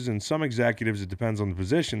coaches and some executives, it depends on the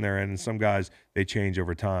position they're in, and some guys, they change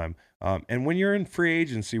over time. And when you're in free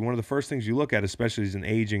agency, one of the first things you look at, especially as an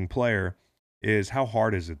aging player, is how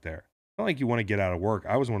hard is it there? Not like you want to get out of work.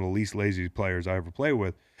 I was one of the least lazy players I ever played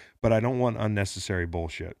with, but I don't want unnecessary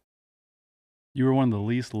bullshit. You were one of the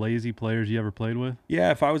least lazy players you ever played with?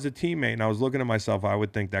 Yeah, if I was a teammate and I was looking at myself, I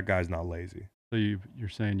would think that guy's not lazy. So you're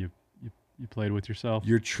saying you played with yourself?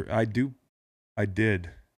 I did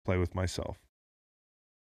play with myself.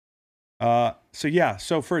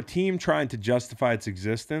 So for a team trying to justify its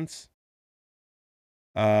existence,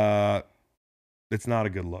 it's not a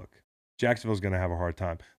good look. Jacksonville's going to have a hard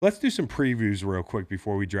time. Let's do some previews real quick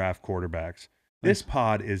before we draft quarterbacks. This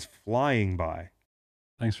pod is flying by.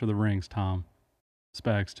 Thanks for the rings, Tom.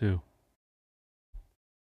 Spags, too.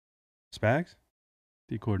 Spags?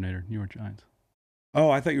 D coordinator, New York Giants. Oh,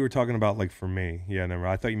 I thought you were talking about like for me. Yeah, never.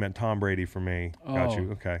 I thought you meant Tom Brady for me. Got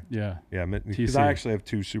you. Okay. Yeah. Yeah, because I actually have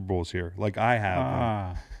 2 Super Bowls here. Like I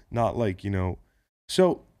have. Not like,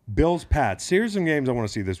 So, Bills, Pats. Here's some games I want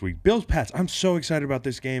to see this week. Bills, Pats. I'm so excited about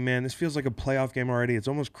this game, man. This feels like a playoff game already. It's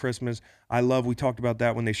almost Christmas. We talked about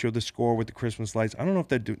that when they showed the score with the Christmas lights. I don't know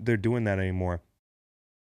if they're doing that anymore.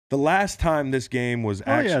 The last time this game was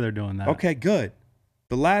yeah, they're doing that. Okay, good.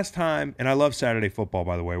 The last time, and I love Saturday football,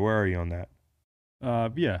 by the way. Where are you on that?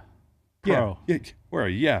 Yeah. Pro. Yeah. Where are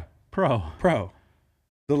you? Yeah. Pro.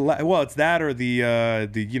 It's that or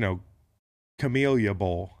the Camellia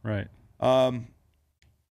Bowl. Right.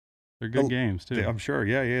 They're good games too. I'm sure.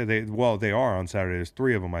 Yeah. They are on Saturday. There's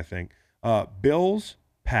 3 of them, I think. Bills,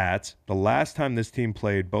 Pats. The last time this team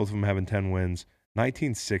played, both of them having 10 wins,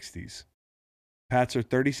 1960s. Pats are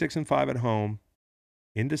 36-5 at home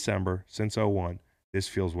in December since 2001. This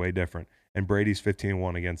feels way different. And Brady's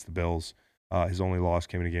 15-1 against the Bills. His only loss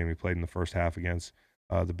came in a game he played in the first half against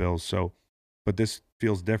the Bills. But this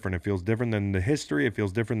feels different. It feels different than the history. It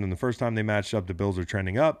feels different than the first time they matched up. The Bills are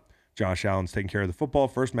trending up. Josh Allen's taking care of the football.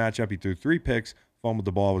 First matchup, he threw 3 picks, fumbled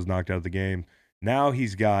the ball, was knocked out of the game. Now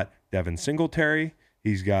he's got Devin Singletary.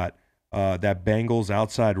 He's got that Bengals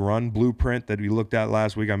outside run blueprint that we looked at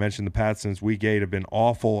last week. I mentioned the Pats since week 8 have been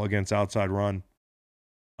awful against outside run.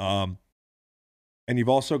 And you've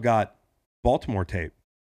also got Baltimore tape.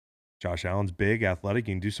 Josh Allen's big, athletic.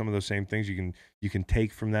 You can do some of those same things. You can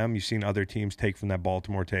take from them. You've seen other teams take from that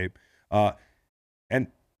Baltimore tape. And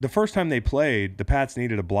the first time they played, the Pats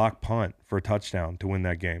needed a block punt for a touchdown to win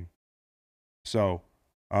that game. So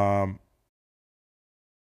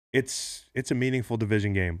it's a meaningful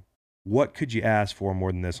division game. What could you ask for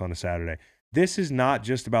more than this on a Saturday? This is not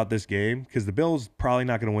just about this game because the Bills probably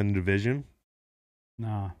not going to win the division.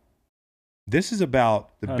 Nah. This is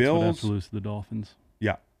about the Bills. Would have to lose to the Dolphins.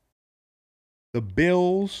 Yeah. The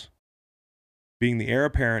Bills being the heir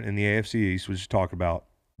apparent in the AFC East, which we talked about,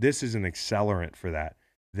 this is an accelerant for that.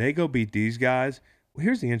 They go beat these guys. Well,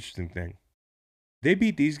 here's the interesting thing. They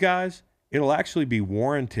beat these guys, it'll actually be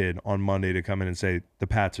warranted on Monday to come in and say the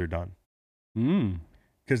Pats are done.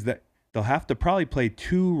 Because they'll have to probably play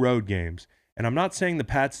 2 road games. And I'm not saying the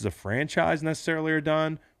Pats as a franchise necessarily are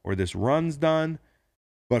done or this run's done,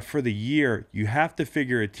 but for the year, you have to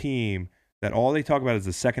figure a team that all they talk about is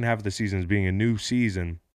the second half of the season as being a new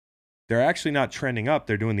season. they're actually not trending up.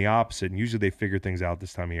 They're doing the opposite. And usually they figure things out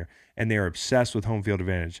this time of year. And they are obsessed with home field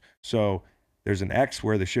advantage. So there's an X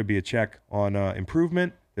where there should be a check on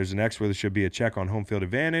improvement. There's an X where there should be a check on home field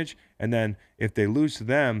advantage. And then if they lose to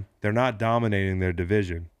them, they're not dominating their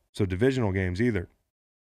division. So divisional games either.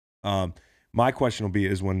 My question will be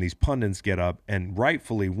is when these pundits get up and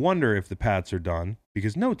rightfully wonder if the Pats are done,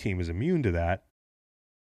 because no team is immune to that.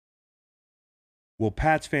 Will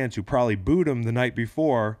Pats fans who probably booed them the night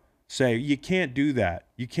before say, you can't do that.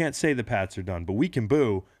 You can't say the Pats are done, but we can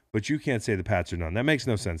boo, but you can't say the Pats are done. That makes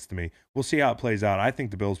no sense to me. We'll see how it plays out. I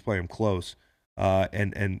think the Bills play them close,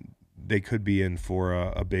 and they could be in for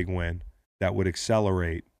a big win that would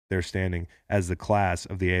accelerate their standing as the class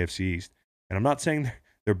of the AFC East. And I'm not saying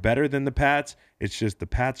they're better than the Pats. It's just the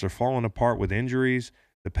Pats are falling apart with injuries.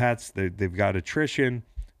 The Pats, they've got attrition.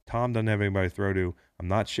 Tom doesn't have anybody to throw to. I'm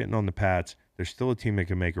not shitting on the Pats. They're still a team that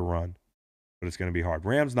can make a run, but it's going to be hard.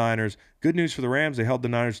 Rams, Niners. Good news for the Rams. They held the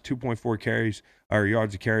Niners 2.4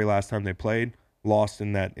 yards a carry last time they played. Lost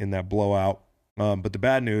in that blowout. But the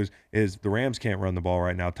bad news is the Rams can't run the ball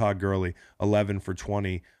right now. Todd Gurley, 11 for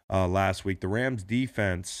 20 last week. The Rams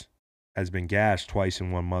defense has been gashed twice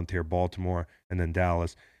in 1 month here, Baltimore and then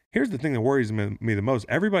Dallas. Here's the thing that worries me the most.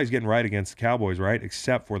 Everybody's getting right against the Cowboys, right,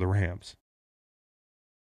 except for the Rams.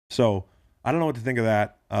 So I don't know what to think of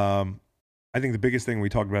that. I think the biggest thing we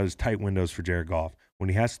talked about is tight windows for Jared Goff. When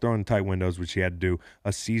he has to throw in tight windows, which he had to do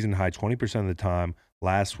a season high 20% of the time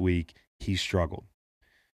last week, he struggled.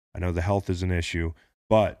 I know the health is an issue,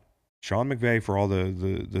 but Sean McVay, for all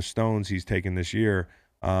the stones he's taken this year,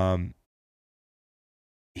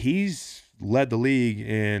 he's led the league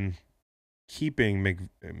in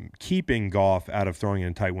keeping Goff out of throwing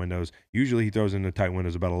in tight windows. Usually he throws into tight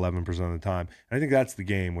windows about 11% of the time. And I think that's the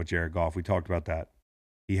game with Jared Goff. We talked about that.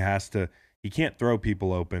 He can't throw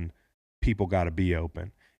people open. People got to be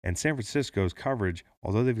open. And San Francisco's coverage,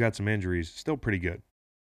 although they've got some injuries, still pretty good.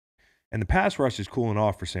 And the pass rush is cooling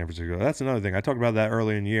off for San Francisco. That's another thing. I talked about that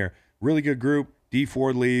earlier in the year. Really good group. D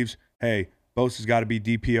Ford leaves. Hey, Bosa's got to be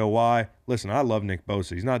DPOY. Listen, I love Nick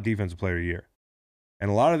Bosa. He's not Defensive Player of the Year. And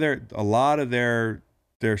a lot of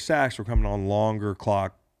their sacks were coming on longer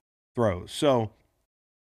clock throws. So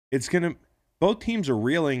both teams are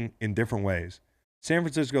reeling in different ways. San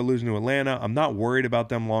Francisco losing to Atlanta. I'm not worried about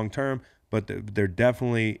them long term, but they're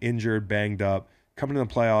definitely injured, banged up. Coming to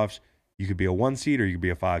the playoffs, you could be a 1 seed or you could be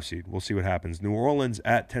a 5 seed. We'll see what happens. New Orleans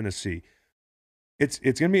at Tennessee. It's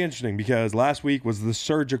going to be interesting because last week was the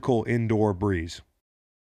surgical indoor Breeze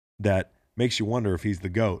that makes you wonder if he's the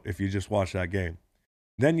GOAT if you just watch that game.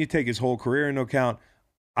 Then you take his whole career into account.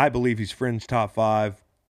 I believe he's fringe top 5.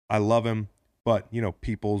 I love him, but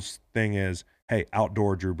people's thing is, hey,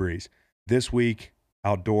 outdoor Drew Brees. This week,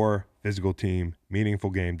 outdoor, physical team,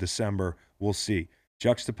 meaningful game, December, we'll see.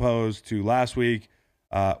 Juxtaposed to last week,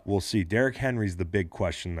 we'll see. Derrick Henry's the big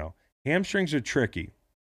question, though. Hamstrings are tricky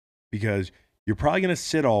because you're probably going to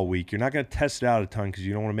sit all week. You're not going to test it out a ton because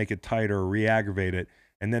you don't want to make it tighter or re-aggravate it.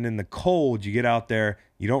 And then in the cold, you get out there,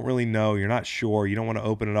 you don't really know, you're not sure, you don't want to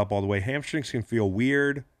open it up all the way. Hamstrings can feel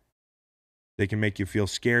weird. They can make you feel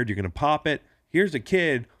scared you're going to pop it. Here's a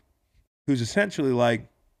kid who's essentially like,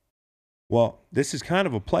 well, this is kind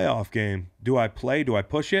of a playoff game. Do I play? Do I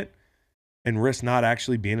push it? And risk not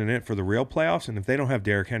actually being in it for the real playoffs? And if they don't have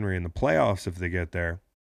Derrick Henry in the playoffs, if they get there,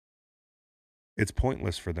 it's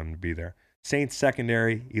pointless for them to be there. Saints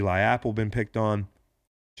secondary, Eli Apple been picked on.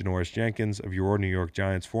 Janoris Jenkins of your New York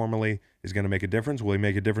Giants formerly is going to make a difference. Will he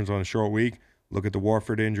make a difference on a short week? Look at the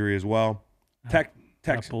Warford injury as well.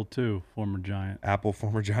 Apple too, former Giant. Apple,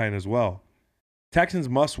 former Giant as well. Texans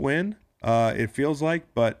must win, it feels like,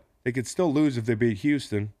 but they could still lose if they beat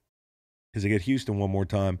Houston because they get Houston one more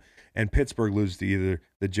time. And Pittsburgh loses to either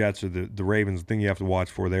the Jets or the Ravens. The thing you have to watch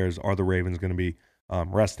for there is, are the Ravens going to be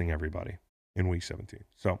resting everybody in Week 17?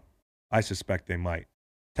 So I suspect they might.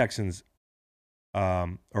 Texans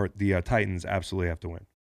or the Titans absolutely have to win.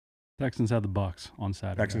 Texans have the Bucks on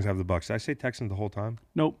Saturday. Texans have the Bucks. Did I say Texans the whole time?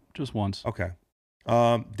 Nope, just once. Okay.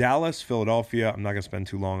 Dallas, Philadelphia. I'm not going to spend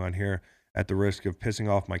too long on here at the risk of pissing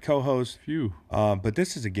off my co-host. Phew. But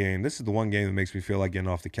this is a game. This is the one game that makes me feel like getting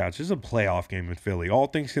off the couch. This is a playoff game in Philly. All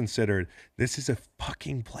things considered, this is a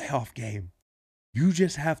fucking playoff game. You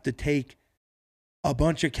just have to take a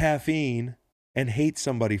bunch of caffeine and hate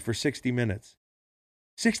somebody for 60 minutes.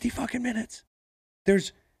 60 fucking minutes.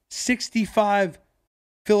 There's 65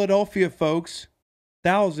 Philadelphia folks,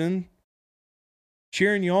 1,000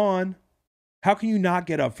 cheering you on. How can you not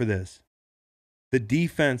get up for this? The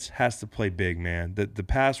defense has to play big, man. The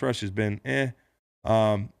pass rush has been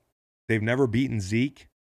they've never beaten Zeke.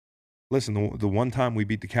 Listen, the one time we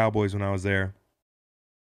beat the Cowboys when I was there,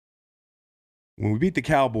 When we beat the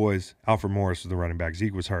Cowboys, Alfred Morris was the running back.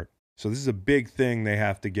 Zeke was hurt. So this is a big thing they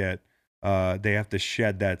have to get. They have to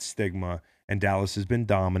shed that stigma, and Dallas has been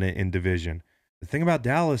dominant in division. The thing about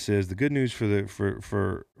Dallas is the good news for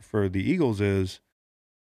the Eagles is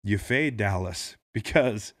you fade Dallas,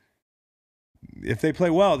 because if they play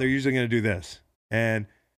well, they're usually going to do this. And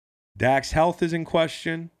Dak's health is in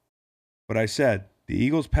question, but I said the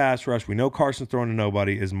Eagles' pass rush, we know Carson's throwing to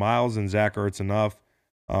nobody. Is Miles and Zach Ertz enough?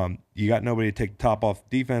 You got nobody to take the top off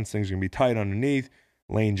the defense. Things are going to be tight underneath.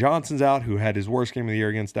 Lane Johnson's out, who had his worst game of the year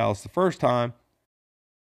against Dallas the first time.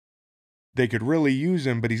 They could really use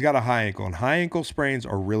him, but he's got a high ankle, and high ankle sprains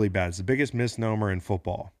are really bad. It's the biggest misnomer in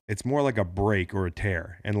football. It's more like a break or a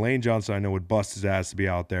tear. And Lane Johnson, I know, would bust his ass to be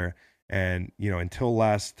out there. And, until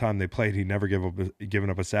last time they played, he never given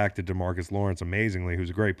up a sack to DeMarcus Lawrence, amazingly, who's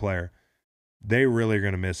a great player. They really are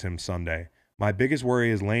going to miss him Sunday. My biggest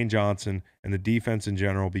worry is Lane Johnson and the defense in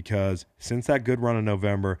general, because since that good run in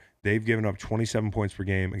November, they've given up 27 points per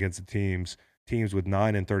game against the teams with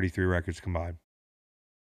 9-33 records combined.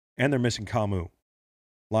 And they're missing Kamu,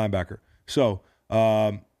 linebacker. So,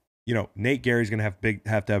 Nate Gary's going to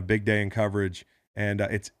have to have big day in coverage.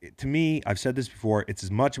 And to me, I've said this before, it's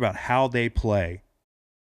as much about how they play.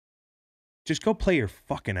 Just go play your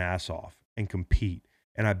fucking ass off and compete.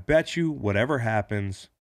 And I bet you whatever happens,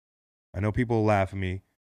 I know people will laugh at me,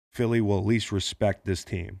 Philly will at least respect this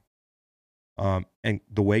team. And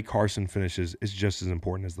the way Carson finishes is just as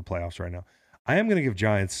important as the playoffs right now. I am going to give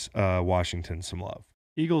Giants Washington some love.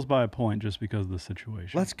 Eagles by a point just because of the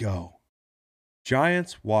situation. Let's go.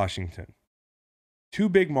 Giants, Washington. Two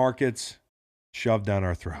big markets shoved down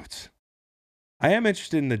our throats. I am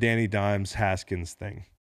interested in the Danny Dimes-Haskins thing,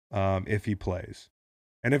 if he plays.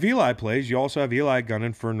 And if Eli plays, you also have Eli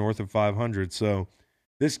gunning for north of 500. So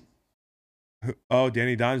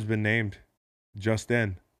Danny Dimes been named just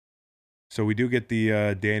in. So we do get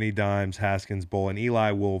the Danny Dimes-Haskins Bowl, and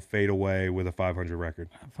Eli will fade away with a 500 record.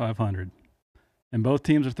 500. And both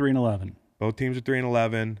teams are 3-11. Both teams are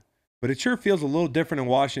 3-11. But it sure feels a little different in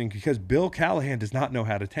Washington because Bill Callahan does not know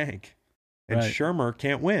how to tank. And right. Shermer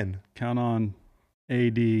can't win. Count on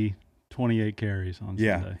AD 28 carries on Sunday.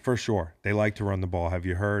 Yeah, for sure. They like to run the ball. Have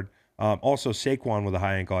you heard? Also, Saquon with a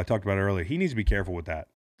high ankle. I talked about it earlier. He needs to be careful with that.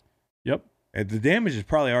 Yep. And the damage is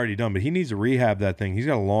probably already done, but he needs to rehab that thing. He's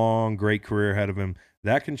got a long, great career ahead of him.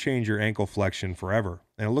 That can change your ankle flexion forever.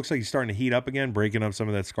 And it looks like he's starting to heat up again, breaking up some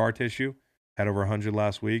of that scar tissue. Had over 100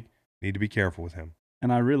 last week. Need to be careful with him.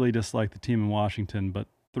 And I really dislike the team in Washington, but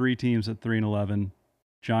 3 teams at 3-11.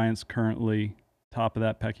 Giants currently top of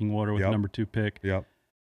that pecking order with the number 2 pick. Yep.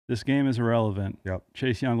 This game is irrelevant. Yep.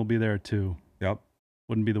 Chase Young will be there too. Yep.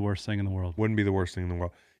 Wouldn't be the worst thing in the world. Wouldn't be the worst thing in the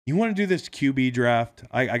world. You want to do this QB draft?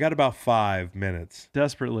 I got about 5 minutes.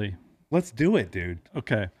 Desperately. Let's do it, dude.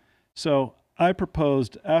 Okay. So I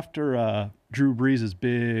proposed after Drew Brees'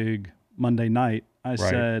 big Monday night, I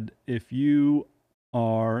said, if you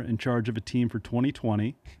are in charge of a team for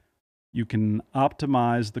 2020, you can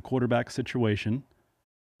optimize the quarterback situation.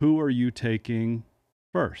 Who are you taking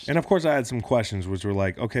first? And, of course, I had some questions, which were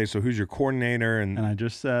like, okay, so who's your coordinator? And I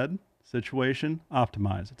just said, situation,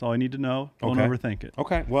 optimize. That's all I need to know. Don't overthink it.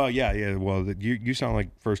 Okay. Well, yeah. Well, you sound like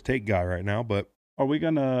first take guy right now, but are we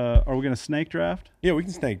gonna snake draft? Yeah, we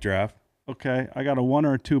can snake draft. Okay. I got a 1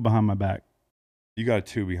 or a 2 behind my back. You got a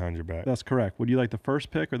 2 behind your back. That's correct. Would you like the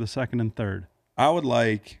first pick or the second and third? I would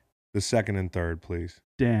like the second and third, please.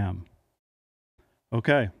 Damn.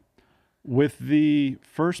 Okay. With the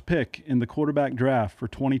first pick in the quarterback draft for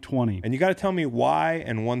 2020. And you got to tell me why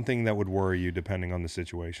and one thing that would worry you depending on the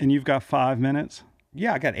situation. And you've got 5 minutes?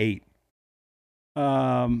 Yeah, I got 8.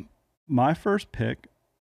 My first pick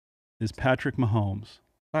is Patrick Mahomes.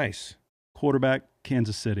 Nice. Quarterback,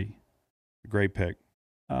 Kansas City. Great pick.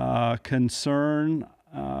 Concern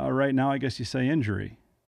right now, I guess you say injury.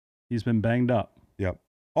 He's been banged up. Yep.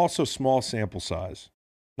 Also small sample size.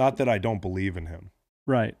 Not that I don't believe in him.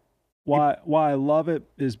 Right. Why I love it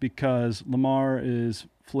is because Lamar is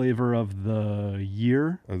flavor of the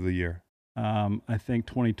year. I think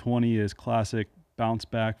 2020 is classic bounce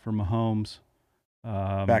back for Mahomes.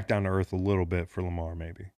 Back down to earth a little bit for Lamar,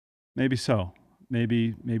 maybe. Maybe so.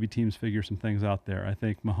 Maybe teams figure some things out there. I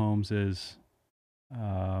think Mahomes is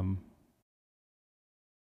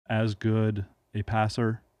as good a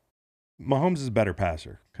passer. Mahomes is a better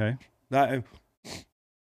passer. Okay.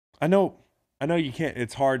 I know you can't.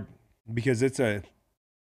 It's hard because it's a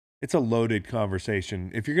loaded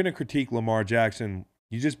conversation. If you're going to critique Lamar Jackson,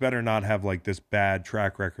 you just better not have like this bad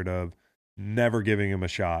track record of never giving him a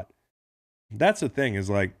shot. That's the thing is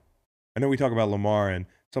like, I know we talk about Lamar and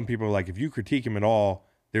some people are like, if you critique him at all,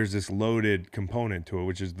 there's this loaded component to it,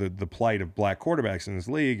 which is the plight of black quarterbacks in this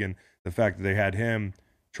league and the fact that they had him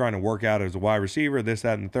trying to work out as a wide receiver, this,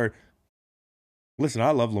 that, and the third. Listen,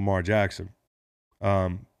 I love Lamar Jackson.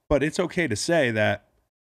 But it's okay to say that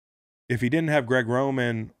if he didn't have Greg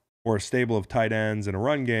Roman or a stable of tight ends and a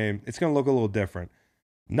run game, it's going to look a little different.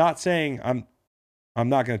 Not saying I'm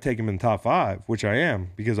not going to take him in the top 5, which I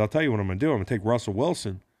am, because I'll tell you what I'm going to do. I'm going to take Russell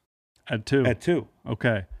Wilson at 2. At 2.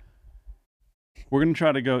 Okay. We're going to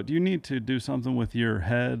try to go. Do you need to do something with your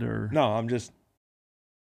head or? No, I'm just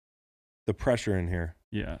the pressure in here.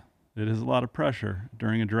 Yeah, it is a lot of pressure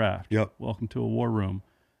during a draft. Yep. Welcome to a war room.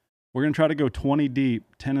 We're going to try to go 20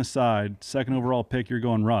 deep, 10 aside, second overall pick. You're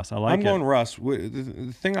going Russ. I'm going Russ.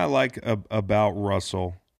 The thing I like about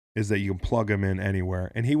Russell is that you can plug him in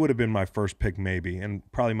anywhere. And he would have been my first pick maybe, and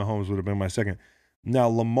probably Mahomes would have been my second. Now,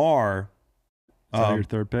 Lamar. Is that your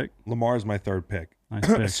third pick? Lamar is my third pick. Nice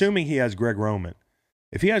pick. Assuming he has Greg Roman.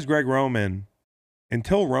 If he has Greg Roman,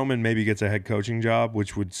 until Roman maybe gets a head coaching job,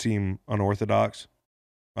 which would seem unorthodox,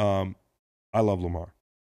 I love Lamar.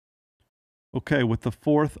 Okay, with the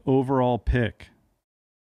 4th overall pick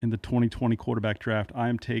in the 2020 quarterback draft, I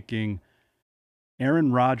am taking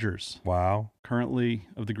Aaron Rodgers. Wow. Currently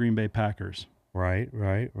of the Green Bay Packers. Right.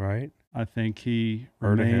 I think he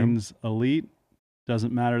remains elite.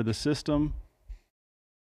 Doesn't matter the system.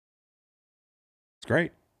 It's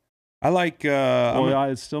great. I like.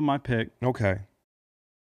 It's still my pick. Okay.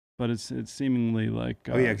 But it's seemingly like.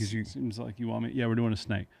 Because seems like you want me. Yeah, we're doing a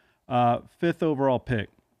snake. 5th overall pick.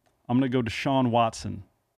 I'm going to go to Deshaun Watson,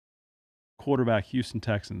 quarterback, Houston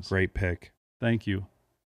Texans. Great pick. Thank you.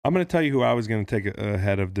 I'm going to tell you who I was going to take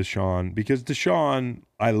ahead of Deshaun, because Deshaun,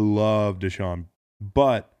 I love Deshaun,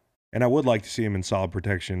 and I would like to see him in solid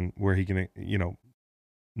protection where he can,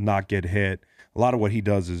 not get hit. A lot of what he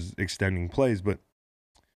does is extending plays, but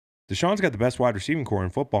Deshaun's got the best wide receiving core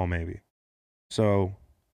in football, maybe. So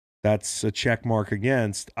that's a check mark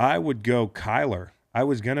against. I would go Kyler. I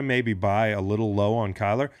was going to maybe buy a little low on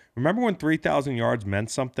Kyler. Remember when 3,000 yards meant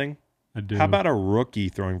something? I do. How about a rookie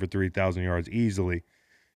throwing for 3,000 yards easily?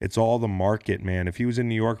 It's all the market, man. If he was in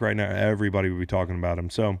New York right now, everybody would be talking about him.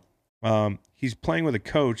 So he's playing with a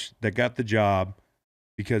coach that got the job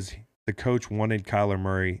because the coach wanted Kyler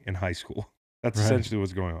Murray in high school. That's essentially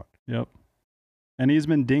what's going on. Yep. And he's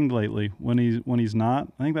been dinged lately when he's not.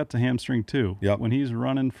 I think that's a hamstring too. Yep. When he's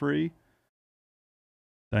running free,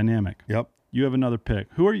 dynamic. Yep. You have another pick.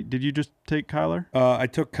 Who are you? Did you just take Kyler? I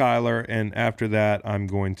took Kyler, and after that, I'm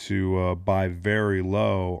going to buy very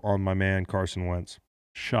low on my man Carson Wentz.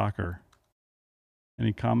 Shocker.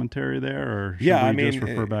 Any commentary there, or should we just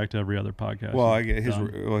refer back to every other podcast? Well,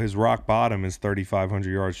 his rock bottom is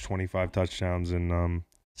 3,500 yards, 25 touchdowns, and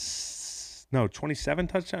 27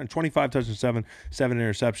 touchdowns, 25 touchdowns, seven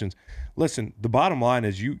interceptions. Listen, the bottom line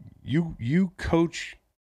is you coach.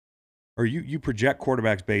 Or you project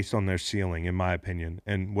quarterbacks based on their ceiling, in my opinion.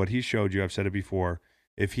 And what he showed you, I've said it before,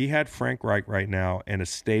 if he had Frank Reich right now and a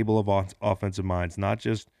stable of offensive minds, not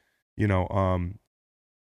just, Doug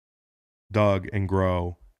and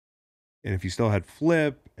Grow, and if you still had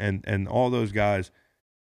Flip and all those guys,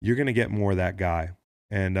 you're going to get more of that guy.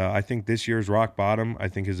 And I think this year's rock bottom, I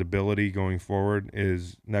think his ability going forward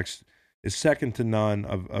is second to none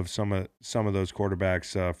of some of those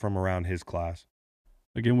quarterbacks from around his class.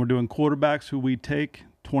 Again, we're doing quarterbacks who we take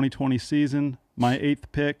 2020 season. My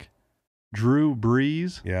 8th pick, Drew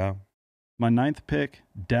Brees. Yeah. My 9th pick,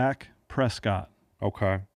 Dak Prescott.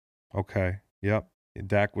 Okay. Yep.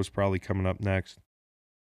 Dak was probably coming up next.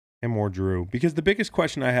 And more Drew. Because the biggest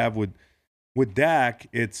question I have with Dak,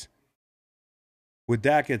 it's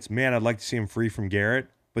man, I'd like to see him free from Gerrit,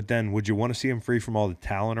 but then would you want to see him free from all the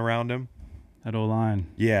talent around him? That O-line.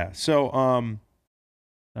 Yeah. So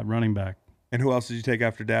that running back. And who else did you take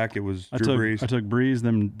after Dak? It was Drew Brees. I took Brees,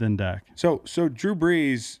 then Dak. So Drew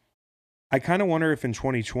Brees, I kind of wonder if in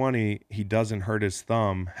 2020 he doesn't hurt his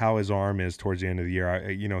thumb, how his arm is towards the end of the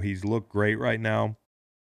year. He's looked great right now.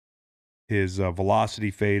 His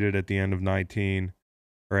velocity faded at the end of 19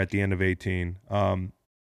 or at the end of 18. And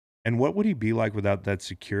what would he be like without that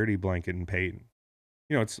security blanket in Peyton?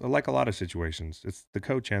 It's like a lot of situations. It's the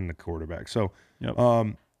coach and the quarterback. So yep.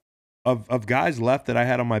 Of guys left that I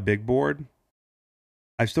had on my big board,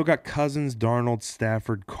 I've still got Cousins, Darnold,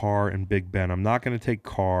 Stafford, Carr, and Big Ben. I'm not going to take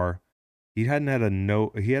Carr. He hadn't had a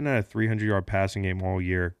 300-yard passing game all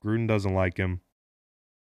year. Gruden doesn't like him.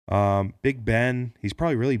 Big Ben, he's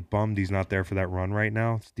probably really bummed he's not there for that run right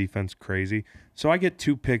now. His defense crazy. So I get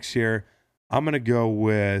 2 picks here. I'm going to go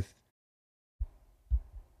with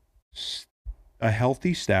a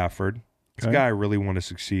healthy Stafford. This guy I really want to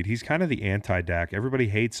succeed. He's kind of the anti-Dak. Everybody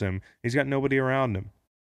hates him. He's got nobody around him.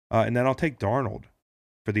 And then I'll take Darnold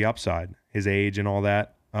for the upside, his age and all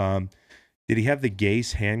that. Did he have the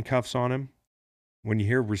Gase handcuffs on him? When you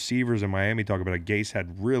hear receivers in Miami talk about it, Gase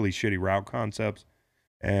had really shitty route concepts.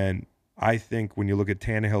 And I think when you look at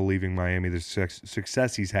Tannehill leaving Miami, the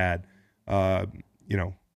success he's had,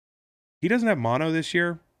 he doesn't have mono this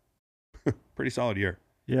year. Pretty solid year.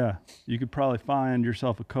 Yeah. You could probably find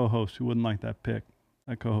yourself a co-host who wouldn't like that pick.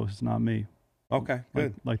 That co-host is not me. Okay,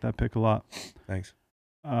 good. Like that pick a lot. Thanks.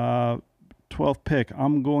 12th pick,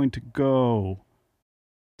 I'm going to go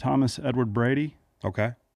Thomas Edward Brady.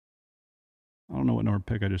 Okay. I don't know what number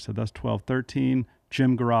pick I just said. That's 12. 13,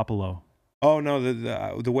 Jim Garoppolo. Oh,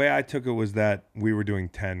 no, the way I took it was that we were doing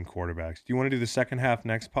 10 quarterbacks. Do you want to do the second half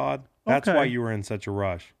next pod? That's Okay. why you were in such a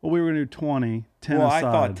rush. Well, we were going to do 20, 10 well, aside.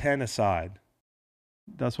 I thought 10 aside.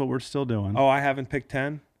 That's what we're still doing. Oh, I haven't picked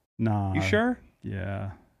 10? Nah. You sure?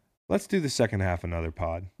 Yeah. Let's do the second half another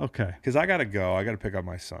pod. Okay. Because I got to go. I got to pick up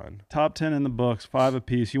my son. Top 10 in the books, 5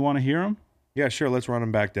 apiece. You want to hear them? Yeah, sure. Let's run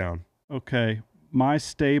them back down. Okay. My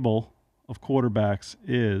stable of quarterbacks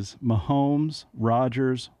is Mahomes,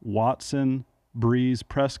 Rodgers, Watson, Breeze,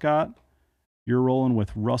 Prescott. You're rolling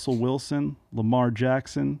with Russell Wilson, Lamar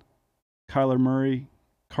Jackson, Kyler Murray,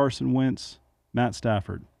 Carson Wentz, Matt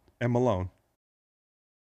Stafford. And Malone.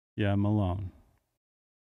 Yeah, Malone.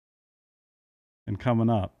 And coming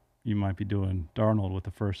up, you might be doing Darnold with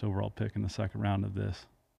the first overall pick in the second round of this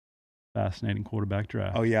fascinating quarterback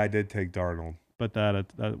draft. Oh, yeah, I did take Darnold. But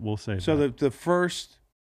that we'll save. So that. the first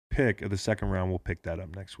pick of the second round, we'll pick that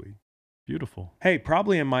up next week. Beautiful. Hey,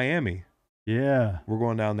 probably in Miami. Yeah. We're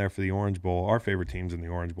going down there for the Orange Bowl. Our favorite team's in the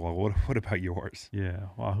Orange Bowl. What about yours? Yeah.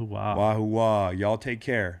 Wahoo wah. Wahoo wah. Y'all take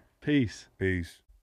care. Peace. Peace.